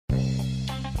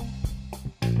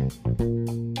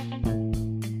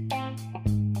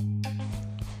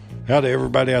Howdy,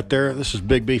 everybody out there. This is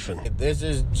Big Beefin'. This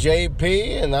is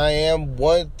JP, and I am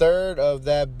 1/3 of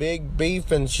that Big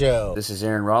Beefin' show. This is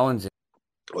Aaron Rollins.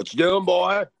 What you doing,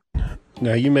 boy?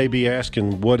 Now, you may be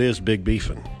asking, what is Big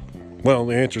Beefin'? Well,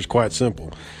 the answer is quite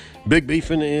simple. Big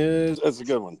Beefin' is... That's a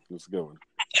good one. That's a good one.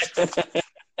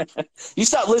 You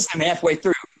stopped listening halfway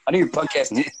through. I knew your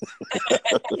podcast did.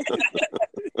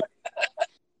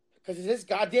 Because it's his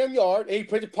goddamn yard, and he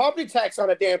put the property tax on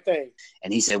a damn thing.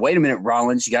 And he said, wait a minute,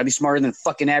 Rollins, you got to be smarter than a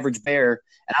fucking average bear.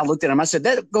 And I looked at him. I said,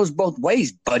 that goes both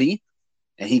ways, buddy.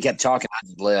 And he kept talking. I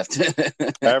just left.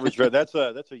 Average bear. That's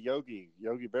a Yogi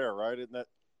Bear, right? Isn't that?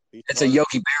 It's a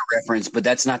Yogi Bear reference, but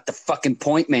that's not the fucking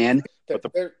point, man.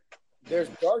 There's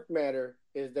dark matter.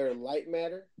 Is there light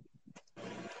matter?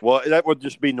 Well, that would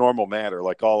just be normal matter.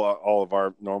 Like all of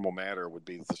our normal matter would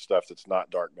be the stuff that's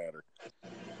not dark matter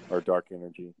or dark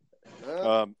energy.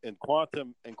 In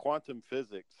quantum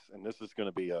physics, and this is going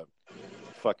to be a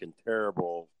fucking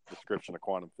terrible description of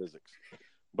quantum physics,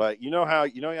 but you know how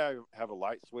you have a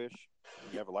light switch?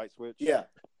 You have a light switch? Yeah.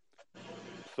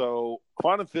 So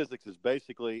quantum physics is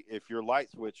basically if your light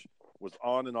switch was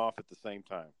on and off at the same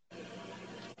time.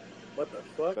 What the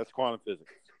fuck? That's quantum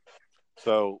physics.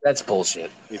 So That's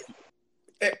bullshit.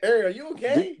 Hey, Aaron, are you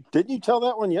okay? Didn't you tell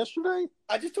that one yesterday?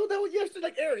 I just told that one yesterday.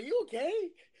 Like, Aaron, are you okay?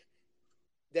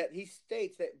 That he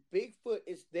states that Bigfoot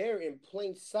is there in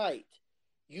plain sight.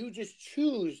 You just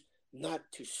choose not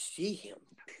to see him.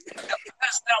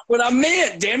 That's not what I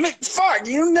meant, damn it. Fuck,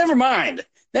 you never mind.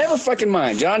 Never fucking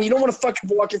mind, John. You don't want to fucking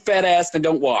walk your fat ass, then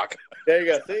don't walk. There you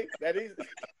go. See? That is...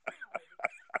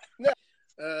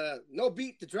 No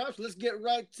beat the drops. Let's get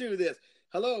right to this.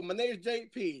 Hello, my name is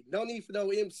JP. No need for no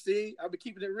MC. I've been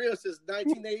keeping it real since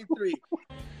 1983.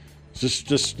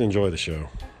 Just enjoy the show.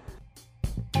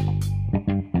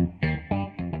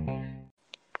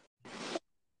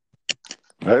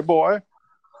 Hey, boy.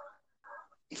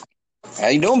 How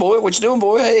you doing, boy? What you doing,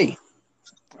 boy? Hey.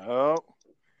 Oh,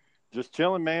 just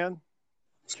chilling, man.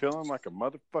 Chilling like a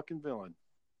motherfucking villain.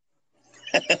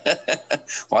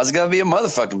 Why's it gotta be a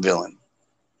motherfucking villain?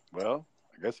 Well,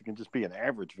 I guess it can just be an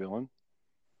average villain.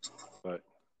 But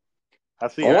I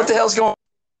see. Well, what the hell's going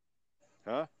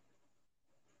on?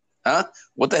 Huh?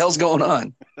 What the hell's going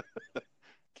on?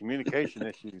 Communication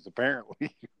issues,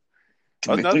 apparently.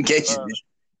 Communication.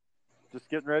 Just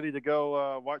getting ready to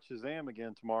go watch Shazam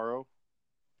again tomorrow.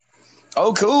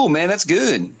 Oh, cool, man. That's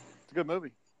good. It's a good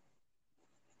movie.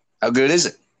 How good is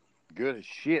it? Good as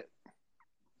shit.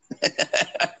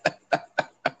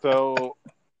 So,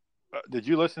 did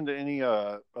you listen to any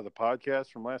of the podcasts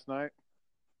from last night?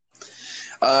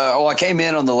 I came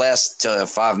in on the last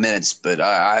 5 minutes, but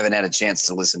I haven't had a chance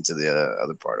to listen to the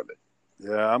other part of it.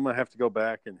 Yeah, I'm going to have to go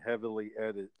back and heavily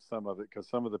edit some of it because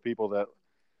some of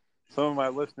my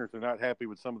listeners are not happy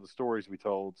with some of the stories we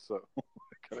told. So,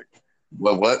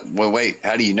 Well, what? Well, wait.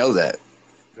 How do you know that?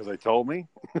 Because they told me.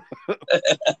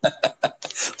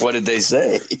 What did they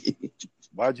say?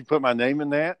 Why'd you put my name in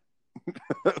that?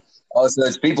 Oh, so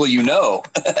it's people you know.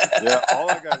 Yeah, all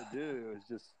I got to do is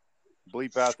just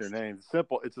bleep out their names.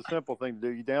 It's a simple thing to do.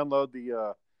 You download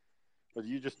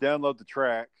you just download the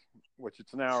track, which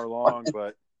it's an hour long,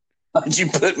 but Why'd you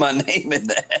put my name in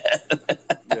that?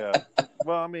 Yeah.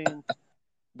 Well, I mean,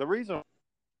 the reason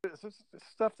it's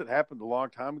stuff that happened a long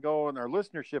time ago, and our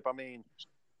listenership. I mean,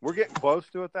 we're getting close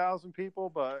to 1,000 people,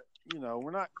 but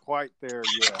we're not quite there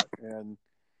yet, and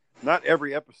not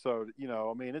every episode.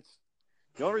 I mean, it's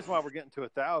the only reason why we're getting to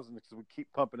 1,000 is because we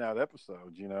keep pumping out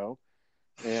episodes.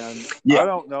 And Yeah. I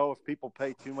don't know if people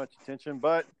pay too much attention,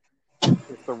 but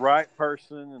if the right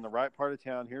person in the right part of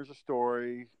town hears a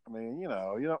story, I mean, a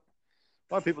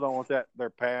lot of people don't want their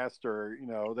past, or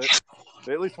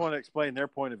they at least want to explain their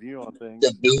point of view on things.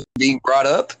 Being brought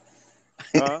up.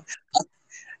 Huh?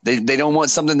 They don't want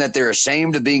something that they're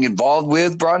ashamed of being involved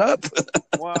with brought up.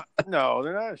 Well, no,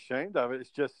 they're not ashamed of it. It's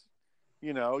just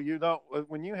you don't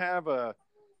when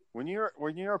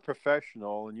you're a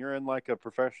professional and you're in like a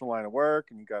professional line of work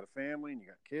and you got a family and you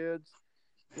got kids.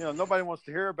 Nobody wants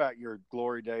to hear about your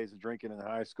glory days of drinking in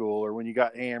high school, or when you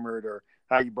got hammered, or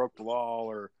how you broke the law,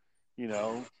 or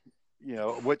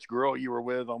which girl you were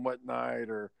with on what night,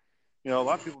 or a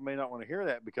lot of people may not want to hear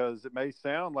that because it may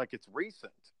sound like it's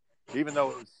recent, even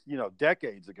though it was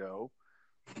decades ago.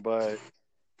 But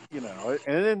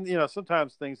and then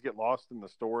sometimes things get lost in the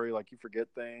story, like you forget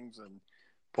things and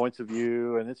points of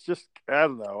view, and it's just I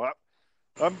don't know.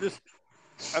 I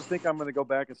think I'm going to go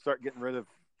back and start getting rid of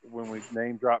when we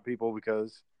name drop people,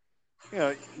 because you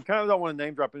kind of don't want to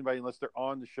name drop anybody unless they're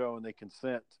on the show and they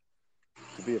consent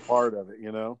to be a part of it.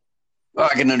 Well,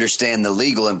 I can understand the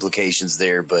legal implications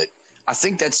there, but I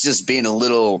think that's just being a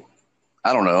little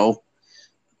I don't know.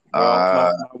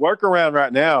 Well, my workaround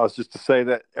right now is just to say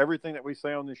that everything that we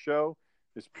say on this show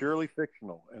is purely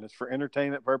fictional and it's for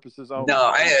entertainment purposes only.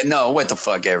 No, what the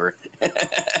fuck ever.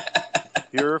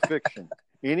 Pure fiction.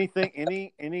 Anything,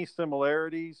 any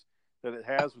similarities that it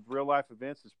has with real life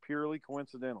events is purely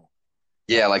coincidental.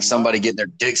 Yeah, like somebody getting their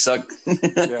dick sucked. Yeah,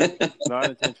 it's not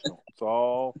intentional. It's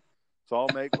all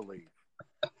make believe.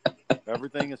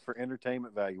 Everything is for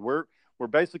entertainment value. We're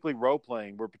basically role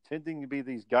playing. We're pretending to be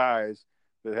these guys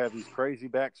that have these crazy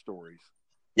backstories.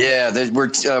 Yeah,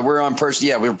 we're on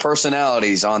we're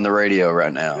personalities on the radio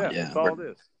right now. Yeah, that's all it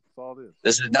is. That's all it is.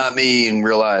 This is not me in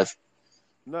real life.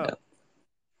 No.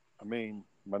 I mean,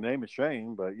 my name is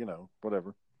Shane, but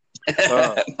whatever.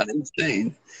 My name's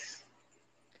Shane.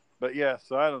 But yeah,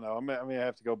 so I don't know. I mean, I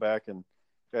have to go back and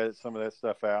edit some of that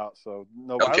stuff out. So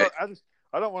no, okay.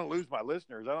 I don't want to lose my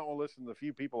listeners. I don't want to listen to the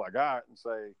few people I got and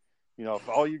say, if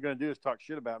all you're going to do is talk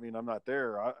shit about me and I'm not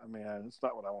there, I mean, it's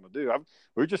not what I want to do.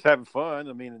 We're just having fun.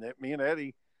 I mean, me and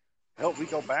Eddie, hell, we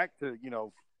go back to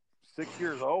 6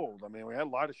 years old. I mean, we had a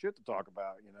lot of shit to talk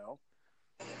about.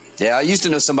 Yeah, I used to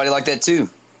know somebody like that too.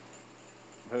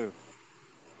 Who?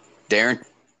 Darren.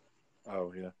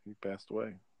 Oh yeah, he passed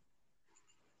away.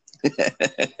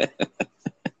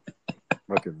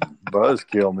 Fucking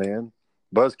buzzkill, man.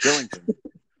 Buzz Killington.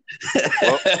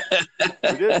 Well,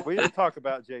 we did talk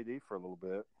about JD for a little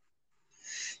bit.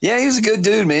 Yeah, he was a good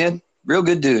dude, man. Real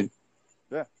good dude.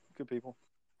 Yeah, good people.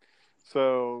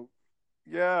 So,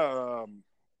 yeah,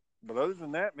 but other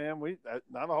than that, man,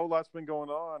 not a whole lot's been going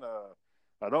on.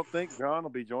 I don't think John will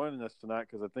be joining us tonight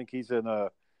because I think he's in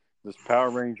this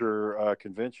Power Ranger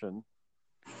convention.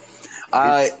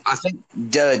 I think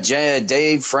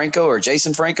Dave Franco or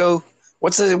Jason Franco.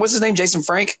 What's his name? Jason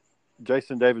Frank?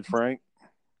 Jason David Frank.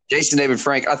 Jason David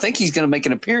Frank. I think he's going to make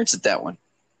an appearance at that one.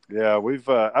 Yeah,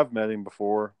 I've met him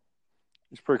before.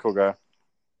 He's a pretty cool guy.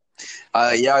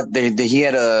 Yeah, he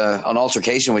had an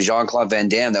altercation with Jean-Claude Van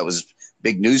Damme that was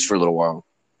big news for a little while.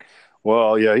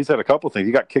 Well, yeah, he's had a couple of things.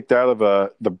 He got kicked out of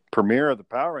the premiere of the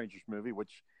Power Rangers movie,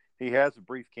 which he has a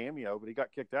brief cameo, but he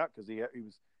got kicked out because he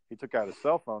took out his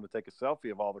cell phone to take a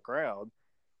selfie of all the crowd,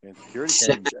 and security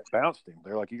came and bounced him.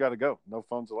 They're like, "You got to go. No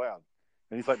phones allowed."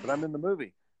 And he's like, "But I'm in the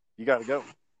movie. You got to go."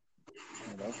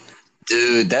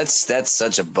 Dude, that's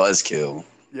such a buzzkill.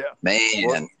 Yeah,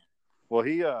 man. Well,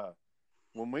 he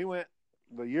when we went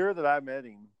the year that I met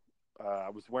him, I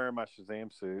was wearing my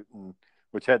Shazam suit,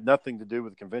 which had nothing to do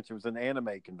with the convention. It was an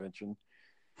anime convention,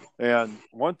 and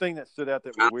one thing that stood out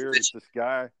that was weird is this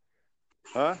guy.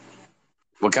 Huh?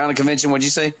 What kind of convention would you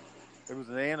say? It was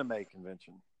an anime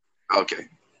convention. Okay.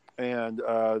 And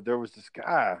there was this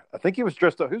guy. I think he was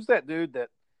dressed up. Who's that dude that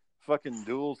fucking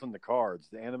duels in the cards?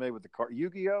 The anime with the card,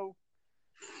 Yu-Gi-Oh.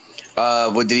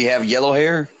 Did he have yellow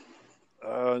hair?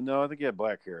 No, I think he had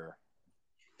black hair.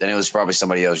 Then it was probably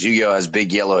somebody else. Yu-Gi-Oh has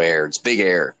big yellow hair. It's big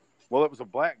hair. Well, it was a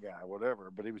black guy,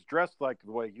 whatever. But he was dressed like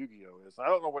the way Yu-Gi-Oh is. I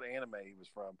don't know what anime he was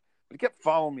from, but he kept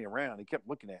following me around. He kept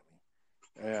looking at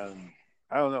me, and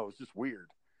I don't know. It was just weird.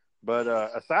 But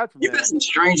aside from You've had some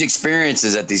strange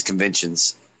experiences at these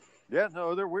conventions. Yeah,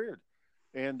 no, they're weird.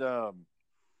 And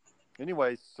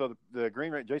anyways, so the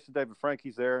Green Ranger, Jason David Frank,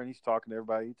 he's there and he's talking to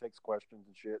everybody. He takes questions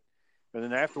and shit. And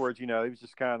then afterwards, he was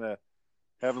just kind of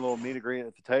having a little meet and greet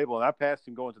at the table. And I passed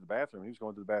him going to the bathroom. He was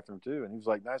going to the bathroom too. And he was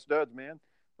like, "Nice duds, man."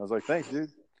 I was like, "Thanks,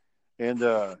 dude." And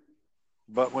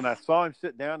but when I saw him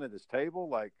sit down at his table,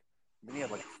 like, he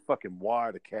had like a fucking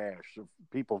wad of cash of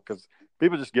people, because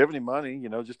people just giving him money,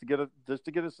 just to get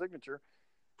a signature.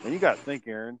 And you got to think,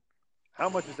 Aaron, how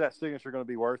much is that signature going to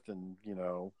be worth in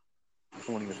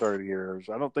 20 or 30 years?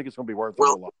 I don't think it's going to be worth a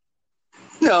whole lot.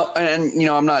 No, and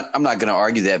I'm not going to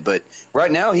argue that, but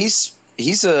right now he's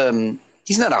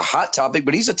not a hot topic,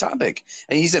 but he's a topic,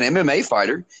 and he's an MMA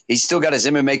fighter. He's still got his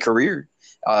MMA career.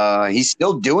 He's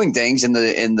still doing things in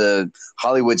the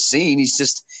Hollywood scene. He's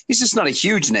just not a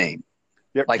huge name.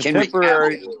 Yeah, like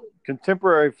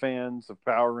contemporary fans of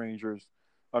Power Rangers.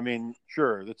 I mean,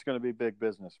 sure, that's going to be big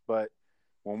business, but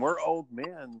when we're old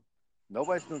men,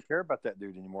 nobody's going to care about that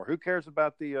dude anymore. Who cares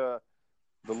about the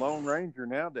Lone Ranger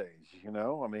nowadays?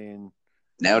 I mean,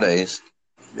 nowadays,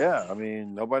 yeah, I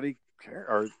mean, nobody cares.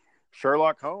 Or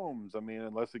Sherlock Holmes. I mean,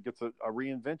 unless it gets a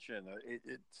reinvention,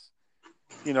 it's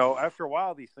after a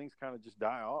while, these things kind of just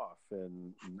die off,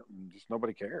 and just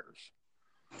nobody cares.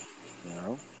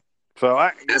 So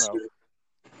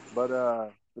but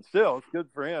still, it's good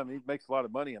for him. He makes a lot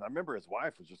of money, and I remember his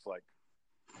wife was just like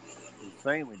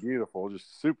insanely beautiful,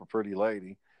 just super pretty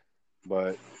lady.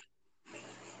 But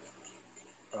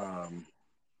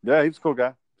yeah, he's a cool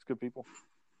guy. He's good people.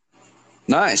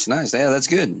 Nice. Yeah, that's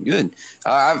good. Good.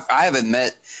 I haven't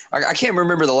met. I can't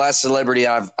remember the last celebrity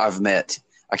I've met.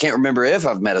 I can't remember if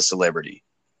I've met a celebrity.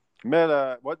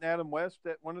 Wasn't Adam West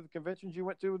at one of the conventions you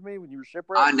went to with me when you were I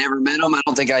shipwrecked? never met him. I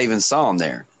don't think I even saw him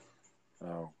there.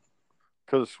 Oh,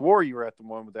 because I swore you were at the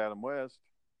one with Adam West.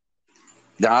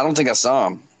 No, I don't think I saw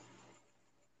him.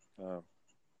 Oh,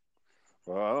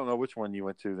 well, I don't know which one you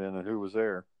went to then and who was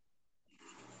there.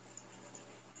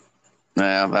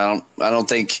 Yeah, I don't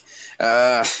think.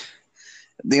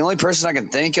 The only person I can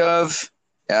think of.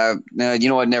 No, you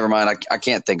know what? Never mind. I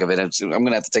can't think of it. I'm going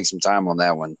to have to take some time on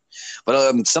that one.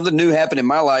 But something new happened in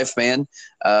my life, man.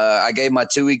 I gave my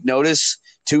 2-week notice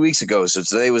 2 weeks ago, so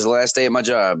today was the last day at my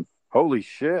job. Holy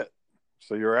shit!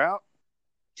 So you're out?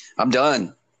 I'm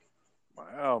done.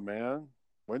 Wow, man.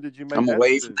 When did you make I'm that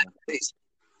away decision? from that place.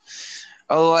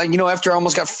 Oh, after I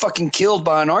almost got fucking killed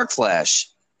by an arc flash.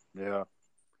 Yeah.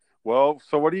 Well,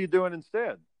 so what are you doing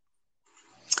instead?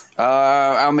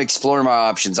 I'm exploring my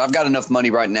options. I've got enough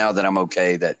money right now that I'm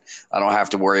okay, that I don't have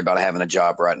to worry about having a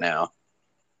job right now.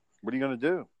 What are you going to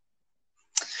do?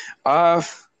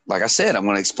 Like I said, I'm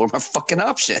going to explore my fucking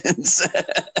options.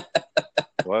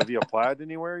 Well, have you applied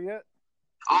anywhere yet?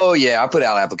 Oh, yeah. I put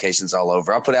out applications all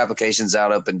over. I put applications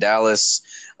out up in Dallas.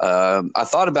 I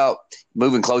thought about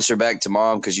moving closer back to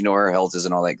mom because, her health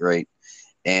isn't all that great,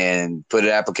 and put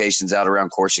applications out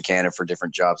around Corsicana for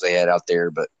different jobs they had out there.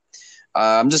 But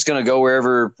I'm just going to go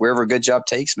wherever a good job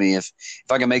takes me. If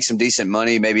I can make some decent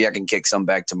money, maybe I can kick some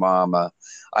back to mom.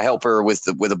 I help her with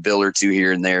a bill or two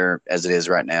here and there as it is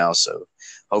right now. So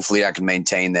hopefully I can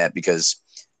maintain that because,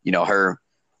 her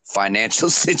financial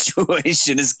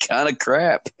situation is kind of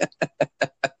crap.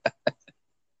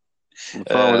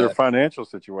 What's wrong with her financial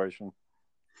situation?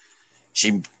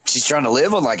 She's trying to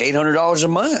live on like $800 a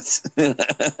month.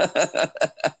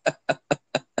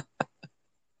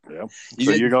 Yeah.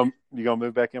 So you gonna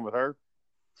move back in with her?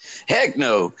 Heck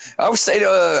no.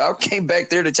 I came back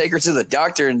there to take her to the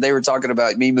doctor, and they were talking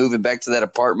about me moving back to that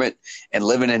apartment and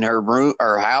living in her room,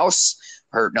 her house,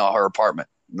 her apartment.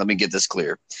 Let me get this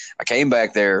clear. I came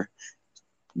back there,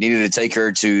 needed to take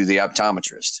her to the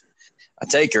optometrist. I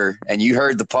take her, and you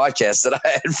heard the podcast that I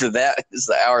had for that. It's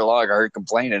the hour long. I heard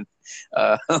complaining.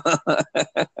 Yeah,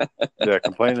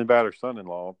 complaining about her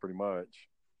son-in-law, pretty much.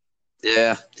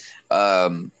 Yeah.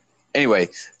 Anyway,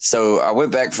 so I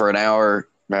went back for an hour.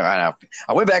 I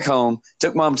went back home,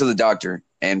 took mom to the doctor,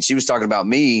 and she was talking about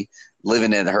me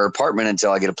living in her apartment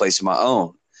until I get a place of my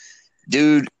own.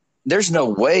 Dude, there's no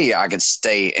way I could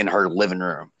stay in her living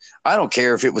room. I don't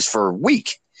care if it was for a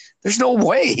week. There's no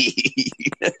way.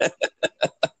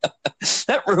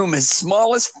 That room is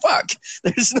small as fuck.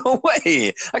 There's no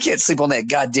way. I can't sleep on that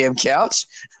goddamn couch.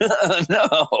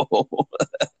 No.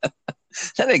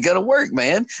 That ain't gonna work,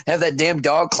 man. Have that damn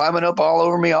dog climbing up all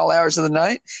over me all hours of the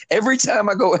night. Every time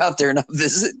I go out there and I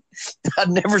visit, I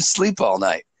never sleep all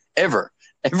night. Ever.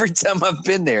 Every time I've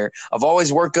been there, I've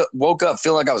always woke up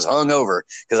feeling like I was hungover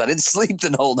because I didn't sleep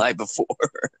the whole night before.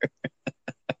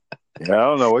 Yeah, I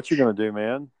don't know what you're gonna do,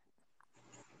 man.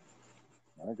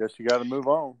 I guess you got to move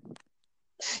on.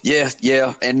 Yeah.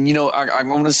 And, I'm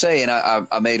going to say, and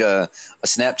I made a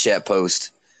Snapchat post.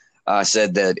 I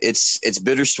said that it's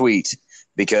bittersweet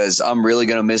because I'm really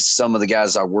going to miss some of the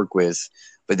guys I work with.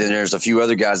 But then there's a few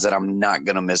other guys that I'm not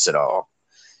going to miss at all.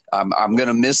 I'm going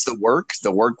to miss the work.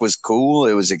 The work was cool.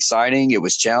 It was exciting. It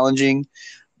was challenging.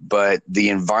 But the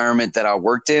environment that I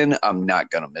worked in, I'm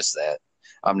not going to miss that.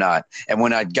 I'm not. And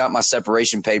when I got my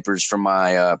separation papers from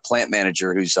my plant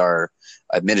manager, who's our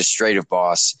administrative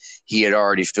boss, he had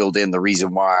already filled in the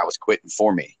reason why I was quitting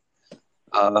for me.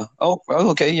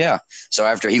 Okay, yeah. So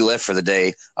after he left for the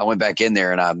day, I went back in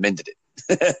there and I amended it.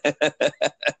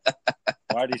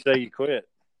 Why did he say you quit?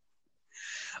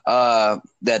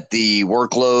 That the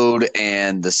workload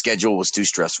and the schedule was too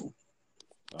stressful.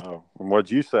 Oh, and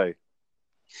what'd you say?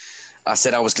 I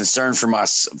said I was concerned for my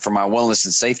wellness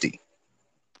and safety.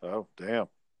 Oh, damn.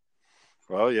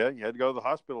 Well, yeah, you had to go to the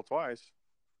hospital twice.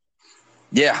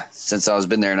 Yeah, since I was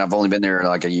been there, and I've only been there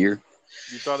like a year.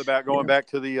 You thought about going back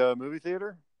to the movie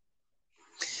theater?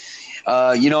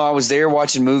 I was there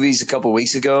watching movies a couple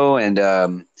weeks ago, and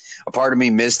a part of me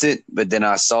missed it. But then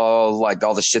I saw like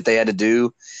all the shit they had to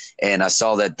do, and I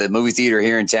saw that the movie theater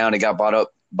here in town, it got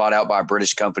bought out by a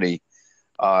British company.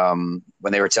 When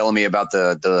they were telling me about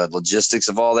the logistics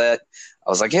of all that, I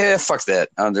was like, yeah, fuck that.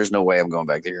 There's no way I'm going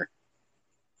back there.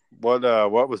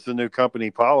 What was the new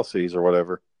company policies or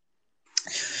whatever?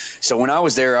 So when I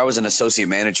was there, I was an associate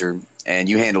manager, and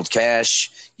you handled cash.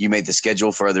 You made the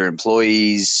schedule for other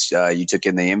employees. You took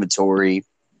in the inventory.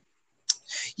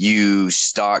 You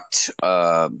stocked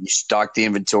the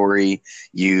inventory.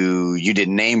 You did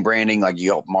name branding, like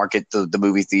you helped market the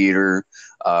movie theater.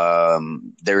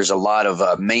 There's a lot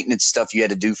of maintenance stuff you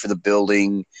had to do for the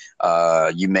building.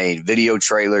 You made video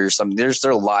trailers. There's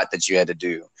a lot that you had to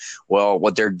do. Well,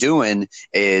 what they're doing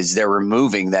is they're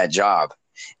removing that job,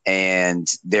 and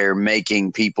they're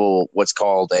making people what's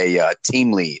called a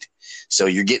team lead. So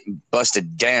you're getting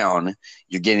busted down.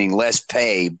 You're getting less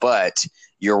pay, but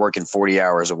you're working 40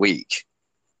 hours a week.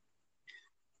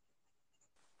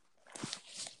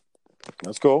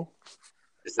 That's cool.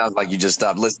 It sounds like you just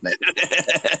stopped listening.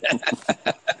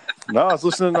 No, I was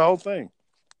listening to the whole thing.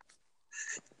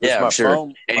 Yeah, I'm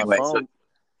sure. Anyway,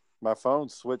 my phone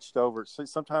switched over. See,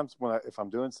 sometimes if I'm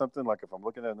doing something, like if I'm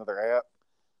looking at another app,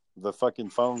 the fucking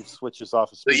phone switches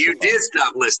off. So you did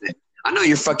stop listening. I know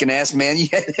you're fucking ass, man.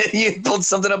 You pulled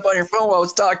something up on your phone while I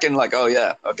was talking. Like, oh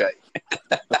yeah, okay.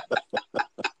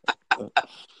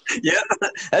 Yeah,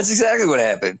 that's exactly what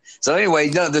happened. So anyway,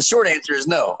 no, the short answer is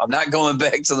no. I'm not going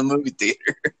back to the movie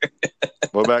theater.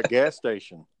 What about gas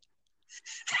station?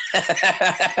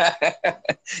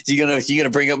 You gonna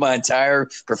bring up my entire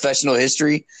professional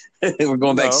history? We're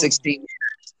going back 16 years.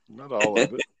 Not all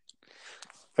of it.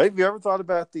 Hey, have you ever thought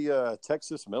about the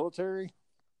Texas military?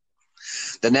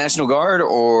 The National Guard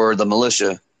or the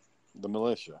militia? The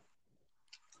militia.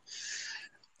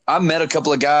 I met a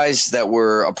couple of guys that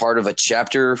were a part of a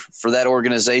chapter for that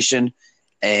organization,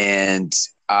 and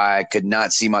I could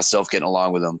not see myself getting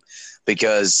along with them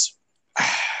because a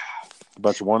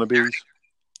bunch of wannabes.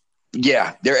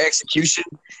 Yeah, their execution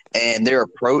and their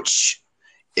approach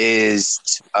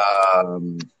isn't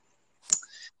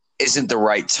the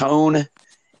right tone.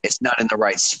 It's not in the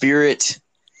right spirit,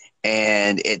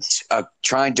 and it's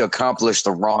trying to accomplish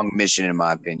the wrong mission, in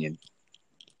my opinion.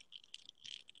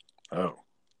 Oh.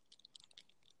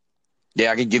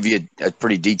 Yeah, I could give you a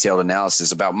pretty detailed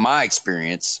analysis about my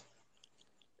experience.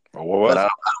 Well, but I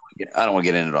don't want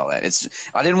to get into all that.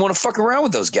 I didn't want to fuck around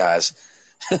with those guys.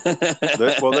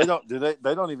 They don't. Do they?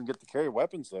 They don't even get to carry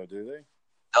weapons, though, do they? No,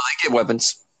 they get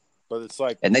weapons, but it's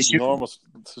like and they shoot normal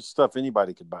stuff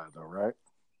anybody could buy, though, right?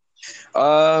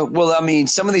 Well, I mean,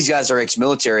 some of these guys are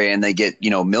ex-military, and they get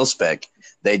mil spec.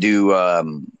 They do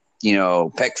PEC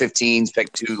 15s,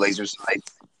 PEC 2 laser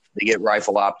sights. They get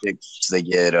rifle optics. They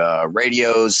get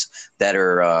radios that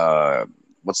are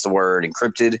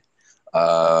encrypted.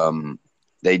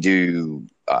 They do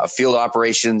field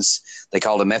operations. They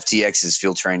call them FTXs,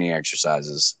 field training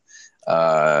exercises.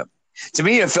 To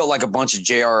me, it felt like a bunch of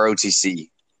JROTC. Yeah.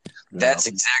 That's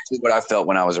exactly what I felt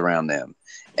when I was around them.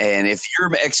 And if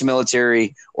you're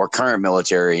ex-military or current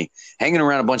military, hanging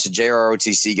around a bunch of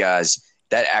JROTC guys,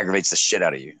 that aggravates the shit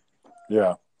out of you.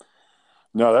 Yeah.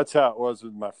 No, that's how it was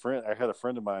with my friend. I had a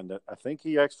friend of mine that I think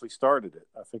he actually started it.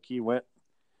 I think he went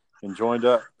and joined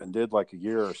up and did like a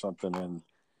year or something. And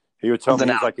he would tell me,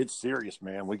 he's like, it's serious,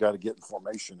 man. We got to get in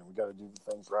formation and we got to do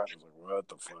the things right. I was like, what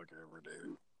the fuck ever,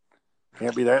 dude?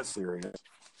 Can't be that serious.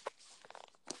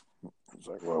 It's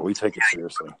like, well, we take it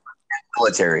seriously.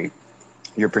 Military.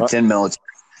 You're pretend military.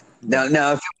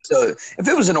 Now, if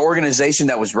it was an organization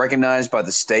that was recognized by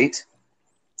the state,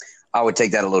 I would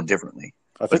take that a little differently.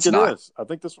 I think it is. I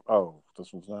think this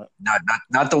one's not.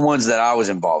 Not the ones that I was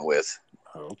involved with.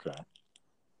 Oh, okay.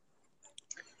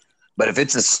 But if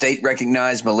it's a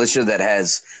state-recognized militia that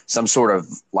has some sort of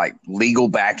like legal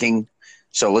backing,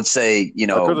 so let's say I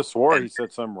could have swore he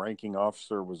said some ranking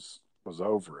officer was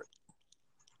over it.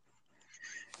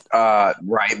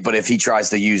 Right, but if he tries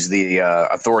to use the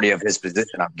authority of his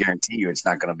position, I guarantee you it's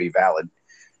not going to be valid.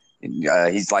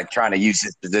 He's like trying to use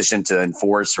his position to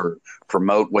enforce or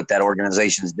promote what that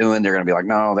organization is doing. They're going to be like,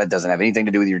 no, that doesn't have anything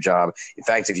to do with your job. In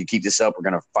fact, if you keep this up, we're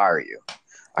going to fire you.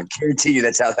 I guarantee you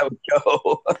that's how that would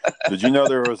go. Did you know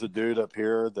there was a dude up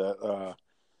here that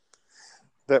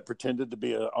pretended to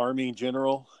be an Army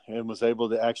general and was able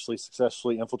to actually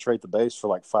successfully infiltrate the base for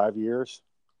like 5 years?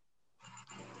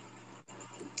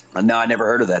 No, I never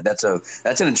heard of that. That's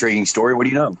an intriguing story. What do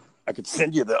you know? I could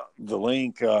send you the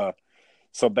link.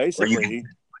 So basically,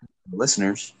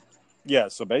 listeners. Yeah.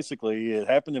 So basically, it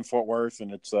happened in Fort Worth,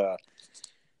 and it's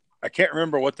I can't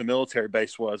remember what the military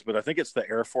base was, but I think it's the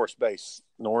Air Force Base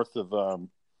north of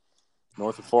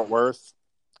Fort Worth.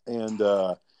 And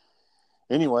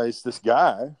anyways, this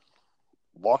guy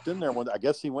walked in there I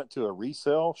guess he went to a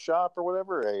resale shop or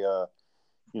whatever, a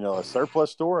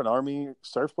surplus store, an Army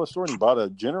surplus store, and he bought a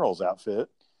general's outfit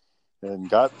and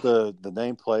got the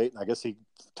nameplate. I guess he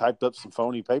typed up some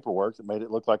phony paperwork that made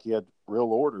it look like he had real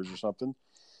orders or something.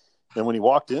 And when he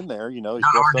walked in there, he's Not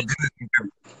dressed hard up. to do.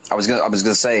 I was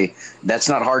gonna say that's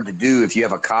not hard to do if you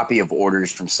have a copy of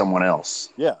orders from someone else.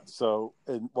 Yeah. So,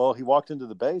 he walked into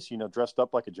the base, dressed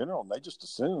up like a general, and they just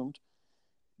assumed,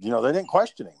 they didn't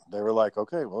question him. They were like,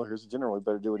 okay, well, here's the general. We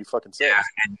better do what he fucking says. Yeah,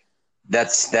 and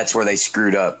that's where they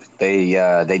screwed up. They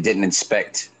didn't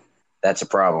inspect. That's a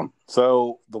problem.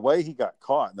 So the way he got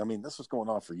caught, I mean, this was going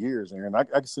on for years, Aaron. I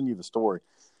can send you the story,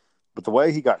 but the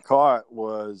way he got caught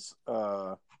was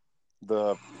there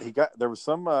was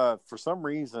some for some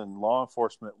reason law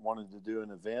enforcement wanted to do an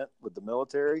event with the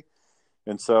military,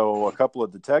 and so a couple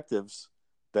of detectives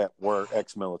that were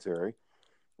ex-military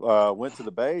went to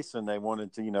the base, and they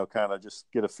wanted to kind of just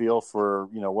get a feel for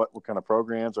what kind of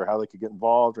programs or how they could get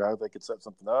involved or how they could set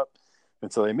something up,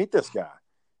 and so they meet this guy,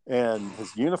 and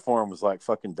his uniform was like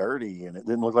fucking dirty, and it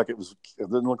didn't look like it was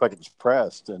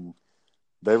pressed, and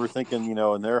they were thinking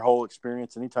in their whole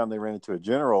experience, anytime they ran into a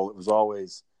general, it was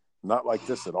always not like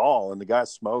this at all. And the guy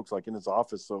smokes like in his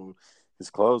office, so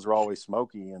his clothes were always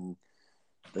smoky. And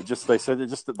they said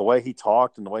that the way he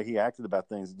talked and the way he acted about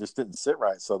things, it just didn't sit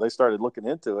right. So they started looking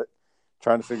into it,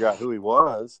 trying to figure out who he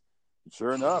was. And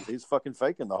sure enough, he's fucking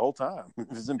faking the whole time. He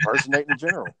was impersonating the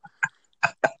general.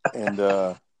 And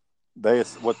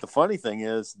what the funny thing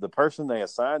is, the person they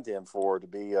assigned him for to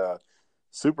be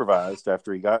supervised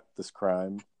after he got this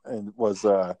crime and was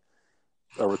a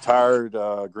retired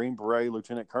Green Beret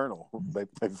lieutenant colonel.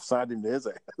 They've assigned him to his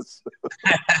ass.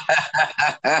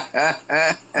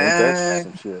 That's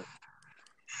some shit.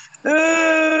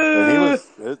 And he was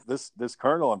this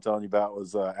colonel I'm telling you about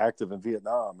was active in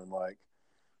Vietnam, and like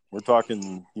we're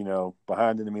talking,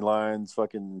 behind enemy lines,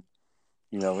 fucking,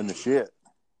 in the shit.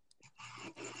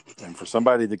 And for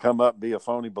somebody to come up and be a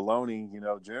phony baloney,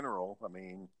 general, I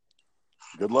mean,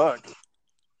 good luck.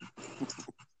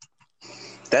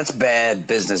 That's bad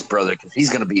business, brother, because he's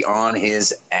going to be on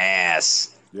his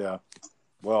ass. Yeah.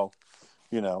 Well,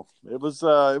 it was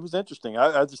interesting.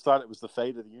 I just thought it was the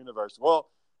fate of the universe.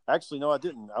 Well, actually, no, I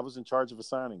didn't. I was in charge of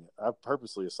assigning it. I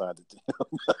purposely assigned it to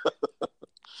him.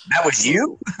 That was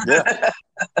you? Yeah.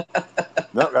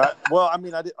 No, I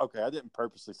mean, I didn't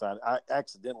purposely sign it. I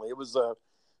accidentally. It was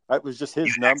just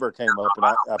his number came up, and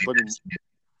I put him.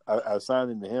 I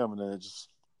assigned him to him, and then it just,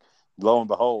 lo and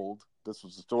behold, this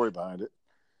was the story behind it.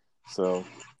 So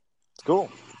it's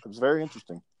cool. It was very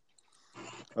interesting.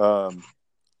 But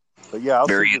yeah,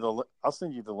 I'll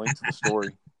send you the link to the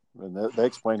story, and they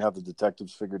explain how the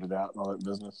detectives figured it out and all that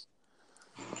business.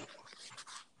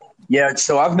 Yeah,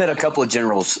 so I've met a couple of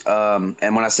generals,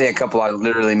 and when I say a couple, I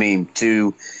literally mean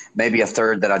two, maybe a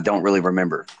third that I don't really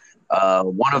remember.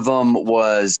 One of them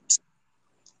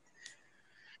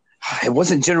it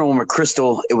wasn't General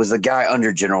McChrystal. It was the guy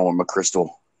under General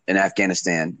McChrystal in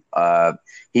Afghanistan.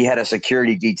 He had a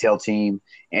security detail team,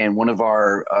 and one of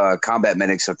our combat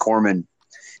medics, a corpsman,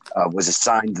 was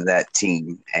assigned to that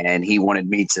team, and he wanted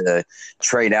me to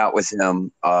trade out with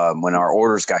him when our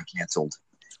orders got canceled.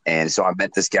 And so I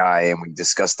met this guy, and we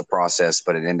discussed the process,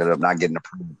 but it ended up not getting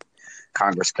approved.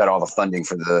 Congress cut all the funding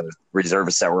for the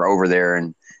reservists that were over there,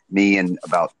 and me and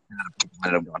about 10 other people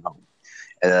ended up going home.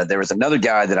 There was another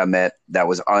guy that I met that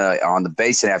was on the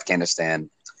base in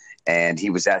Afghanistan, and he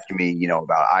was asking me,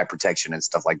 about eye protection and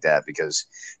stuff like that, because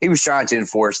he was trying to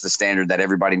enforce the standard that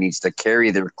everybody needs to carry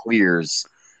their clears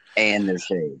and their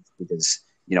shades, because,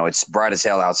 it's bright as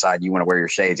hell outside. You want to wear your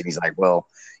shades. And he's like, well,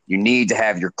 you need to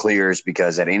have your clears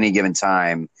because at any given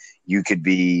time you could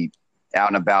be out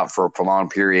and about for a prolonged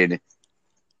period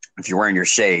if you're wearing your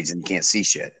shades and you can't see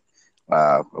shit.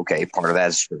 Okay, part of that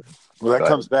is true. Well, that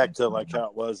comes back to like how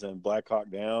it was in Black Hawk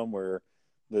Down, where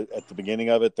at the beginning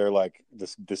of it, they're like,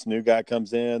 this new guy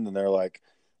comes in, and they're like,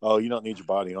 oh, you don't need your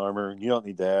body armor. You don't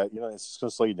need that. It's just going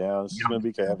to slow you down. It's just going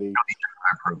to be heavy.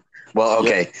 Well,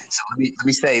 okay. Yeah. So let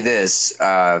me say this.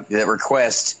 That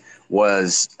request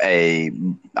was a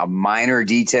minor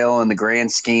detail in the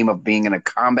grand scheme of being in a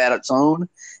combat zone.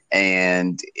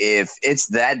 And if it's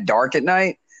that dark at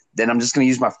night, then I'm just going to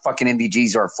use my fucking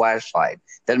NVGs or a flashlight.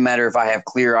 Doesn't matter if I have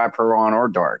clear eye pro on or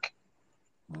dark.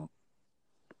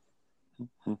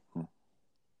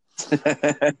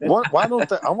 Why don't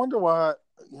they? I wonder why.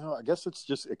 I guess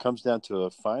it comes down to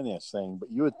a finance thing.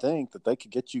 But you would think that they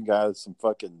could get you guys some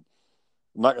fucking.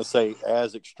 I'm not going to say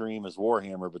as extreme as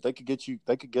Warhammer, but they could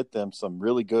get them some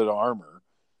really good armor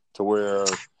to where.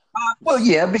 Well,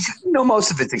 yeah, because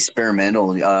most of it's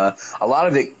experimental. A lot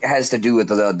of it has to do with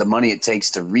the money it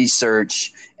takes to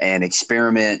research and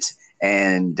experiment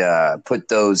and put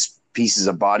those pieces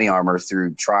of body armor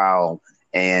through trial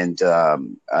and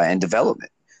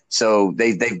development. So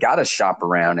they've got to shop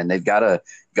around, and they've got to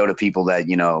go to people that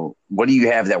what do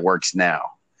you have that works now?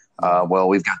 Well,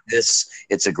 we've got this.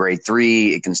 It's a grade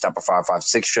 3. It can stop a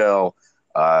 5.56 shell.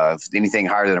 If anything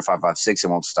higher than a 5.56, it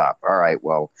won't stop. All right.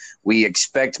 Well, we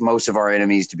expect most of our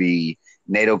enemies to be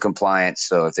NATO compliant.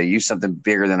 So if they use something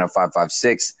bigger than a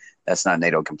 5.56, that's not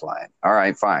NATO compliant. All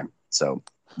right, fine. So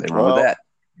they run with that.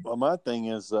 Well, my thing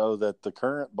is, though, that the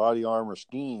current body armor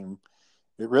scheme,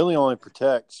 it really only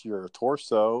protects your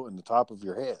torso and the top of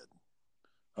your head.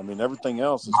 I mean, everything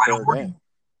else is fair game.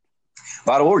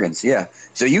 Vital organs, yeah.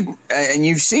 So you've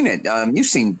seen it. You've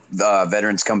seen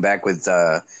veterans come back with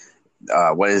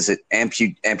what is it?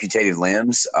 Amputated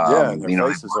limbs. And their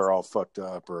faces are all fucked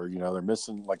up, or they're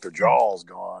missing, like, their jaw's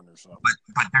gone or something.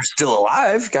 But they're still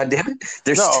alive. God damn it!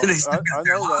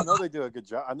 I know they do a good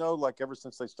job. I know, like, ever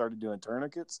since they started doing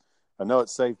tourniquets, I know it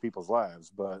saved people's lives.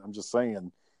 But I'm just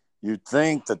saying, you'd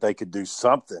think that they could do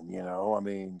something. I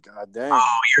mean, god damn.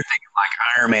 Oh, you're thinking like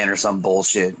Iron Man or some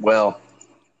bullshit. Well,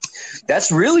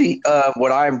 that's really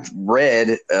what I've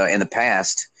read in the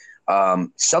past.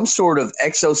 Some sort of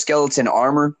exoskeleton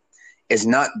armor is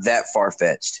not that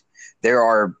far-fetched. There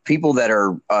are people that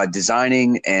are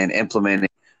designing and implementing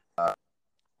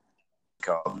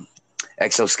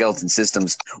exoskeleton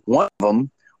systems. One of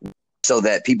them, so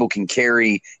that people can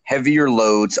carry heavier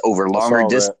loads over longer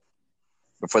distance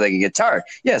before they can get tired.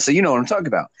 Yeah, so you know what I'm talking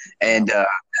about. And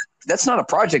that's not a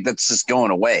project that's just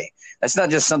going away. That's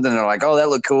not just something they're like, oh, that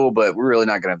looked cool, but we're really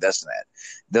not going to invest in that.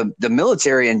 The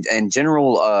military and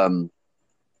general,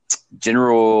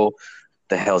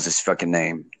 the hell's his fucking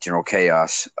name? General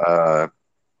Chaos. God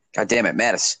damn it,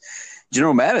 Mattis.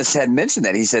 General Mattis had mentioned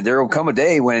that. He said there will come a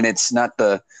day when it's not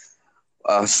the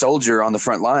soldier on the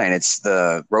front line, it's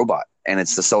the robot, and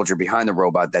it's the soldier behind the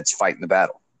robot that's fighting the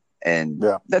battle. And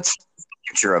that's the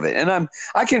future of it. And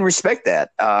I can respect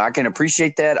that. I can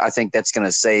appreciate that. I think that's going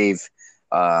to save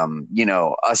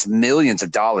us millions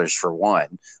of dollars for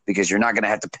one, because you're not going to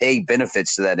have to pay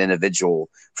benefits to that individual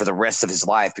for the rest of his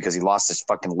life because he lost his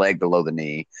fucking leg below the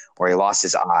knee, or he lost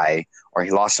his eye, or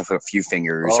he lost a few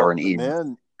fingers, or an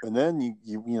ear. And then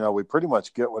we pretty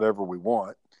much get whatever we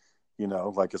want,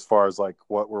 like as far as like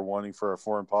what we're wanting for our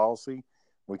foreign policy.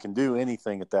 We can do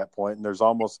anything at that point, and there's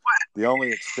almost the only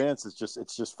expense is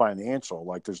just financial.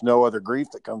 Like there's no other grief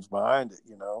that comes behind it.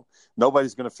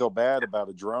 Nobody's going to feel bad about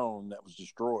a drone that was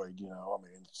destroyed. I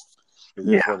mean,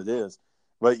 it is what it is.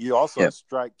 But you also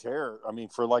strike terror. I mean,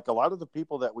 for like a lot of the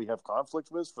people that we have conflict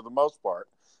with, for the most part,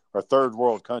 are third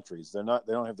world countries. They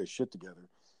don't have their shit together.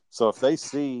 So if they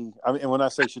see, I mean, and when I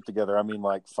say shit together, I mean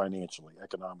like financially,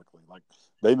 economically. Like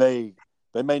they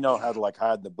may know how to like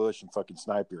hide in the bush and fucking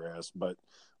snipe your ass, but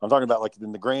I'm talking about like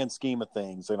in the grand scheme of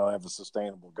things, they don't have a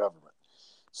sustainable government.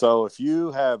 So if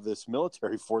you have this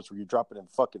military force where you're dropping in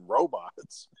fucking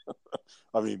robots,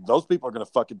 I mean, those people are going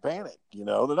to fucking panic. They're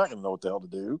not going to know what the hell to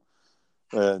do.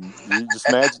 And you just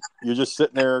imagine you're just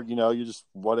sitting there, you're just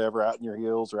whatever out in your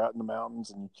hills or out in the mountains,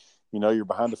 and you're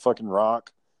behind a fucking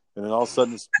rock, and then all of a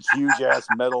sudden this huge ass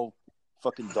metal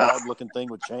fucking dog looking thing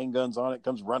with chain guns on it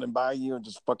comes running by you and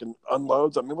just fucking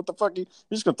unloads. I mean, what the fuck? You're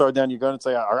just gonna throw down your gun and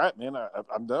say, all right, man,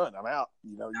 I'm done, I'm out.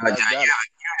 You guys got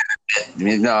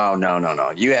it.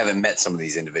 No. You haven't met some of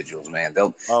these individuals, man.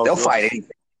 They'll fight anything.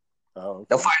 Oh, okay.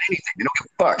 They'll fight anything. They don't give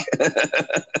a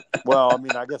fuck. Well, I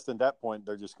mean, I guess at that point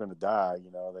they're just going to die.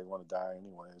 They want to die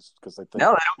anyways because they think.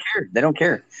 No, they don't care. They don't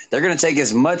care. They're going to take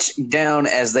as much down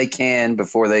as they can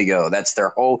before they go. That's their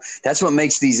whole. That's what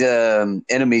makes these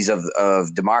enemies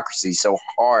of democracy so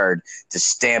hard to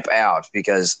stamp out,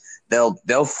 because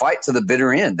they'll fight to the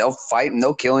bitter end. They'll fight and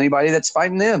they'll kill anybody that's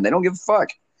fighting them. They don't give a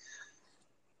fuck.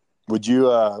 Would you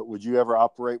ever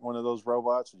operate one of those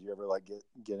robots? Would you ever like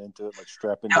get into it, like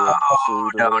strap into a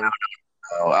suit? No.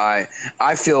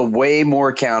 I feel way more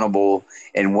accountable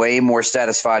and way more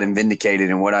satisfied and vindicated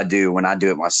in what I do when I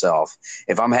do it myself.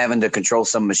 If I'm having to control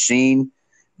some machine,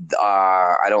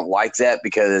 I don't like that,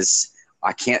 because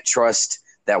I can't trust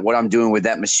that what I'm doing with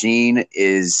that machine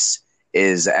is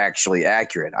actually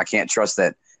accurate. I can't trust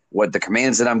that what the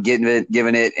commands that I'm giving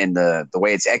it and the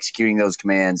way it's executing those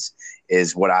commands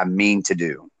is what I mean to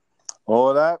do.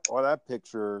 Well, that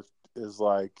picture is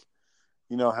like,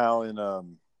 how in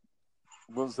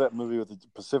what was that movie with the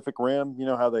Pacific Rim?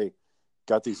 How they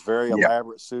got these very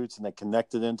elaborate suits and they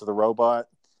connected into the robot.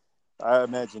 I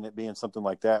imagine it being something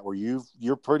like that, where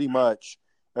you're pretty much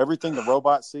everything the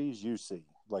robot sees, you see.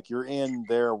 Like you're in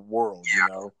their world,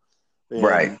 And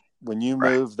right. When you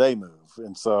move, they move,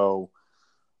 and so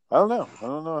I don't know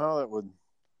how that would.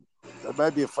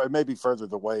 It may be further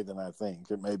away than I think.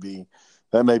 That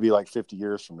may be like 50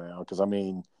 years from now. Because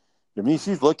if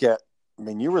you look at,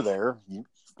 you were there. You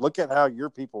look at how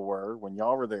your people were when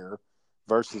y'all were there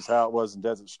versus how it was in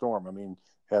Desert Storm? I mean,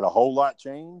 had a whole lot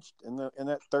changed in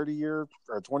that 30-year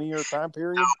or 20-year time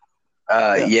period?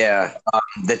 Yeah.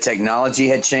 The technology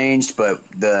had changed, but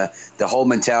the whole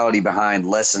mentality behind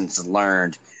lessons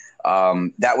learned,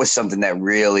 that was something that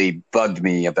really bugged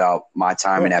me about my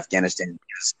time in Afghanistan.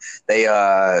 Because they,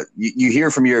 you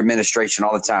hear from your administration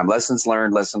all the time, lessons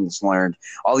learned.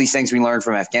 All these things we learned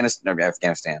from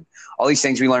Afghanistan. All these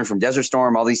things we learned from Desert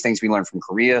Storm. All these things we learned from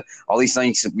Korea. All these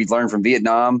things we've learned from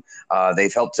Vietnam.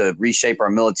 They've helped to reshape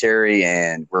our military,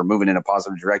 and we're moving in a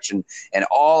positive direction. And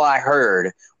all I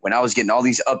heard when I was getting all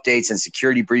these updates and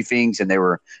security briefings, and they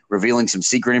were revealing some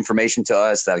secret information to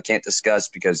us that I can't discuss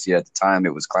because at the time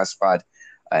it was classified,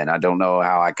 and I don't know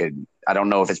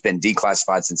if it's been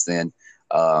declassified since then.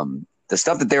 The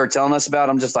stuff that they were telling us about,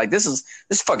 I'm just like, this is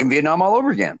fucking Vietnam all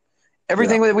over again.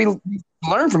 Everything that we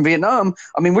learned from Vietnam,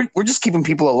 I mean, we're just keeping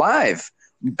people alive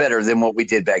better than what we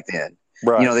did back then.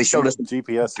 Right. They showed us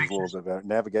GPS is a little bit better,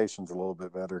 navigation's a little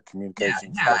bit better,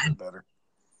 communication's a little bit better.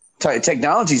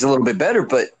 Technology's a little bit better,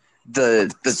 but the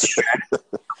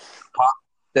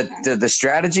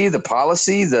strategy, the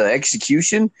policy, the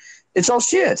execution, it's all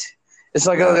shit. It's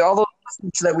like all those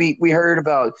things that we heard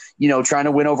about, trying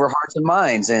to win over hearts and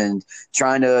minds and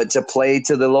trying to play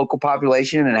to the local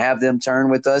population and have them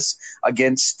turn with us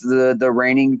against the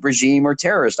reigning regime or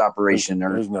terrorist operation.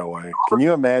 There's no way. Can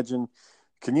you imagine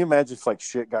if like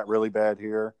shit got really bad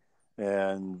here?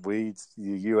 And the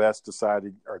U.S.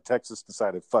 decided, or Texas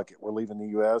decided, fuck it, we're leaving the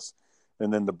U.S.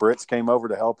 And then the Brits came over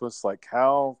to help us. Like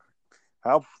how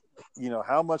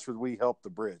much would we help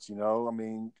the Brits? I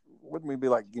mean, wouldn't we be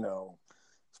like,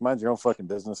 mind your own fucking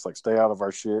business, like stay out of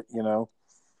our shit, I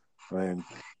mean,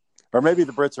 or maybe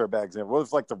the Brits are a bad example. What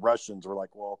if like the Russians were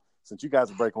like, well, since you guys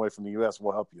are breaking away from the U.S.,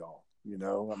 we'll help you all,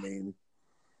 I mean,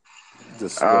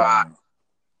 just.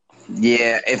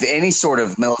 Yeah, if any sort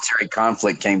of military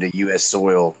conflict came to U.S.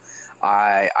 soil,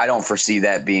 I don't foresee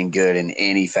that being good in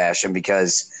any fashion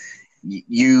because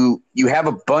you have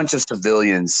a bunch of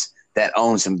civilians that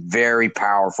own some very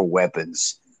powerful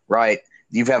weapons, right?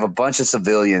 You have a bunch of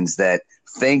civilians that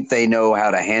think they know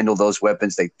how to handle those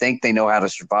weapons. They think they know how to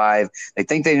survive. They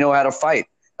think they know how to fight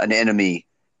an enemy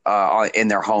in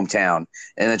their hometown.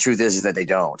 And the truth is that they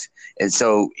don't. And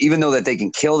so even though that they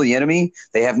can kill the enemy,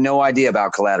 they have no idea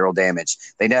about collateral damage.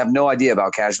 They have no idea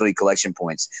about casualty collection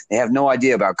points. They have no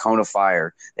idea about cone of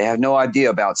fire. They have no idea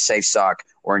about safe sock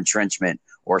or entrenchment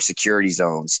or security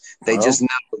zones. They just know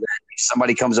that if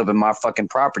somebody comes up in my fucking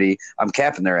property, I'm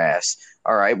capping their ass.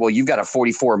 All right, well, you've got a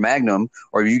 44 Magnum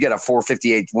or you got a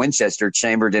 458 Winchester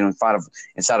chambered inside of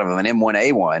an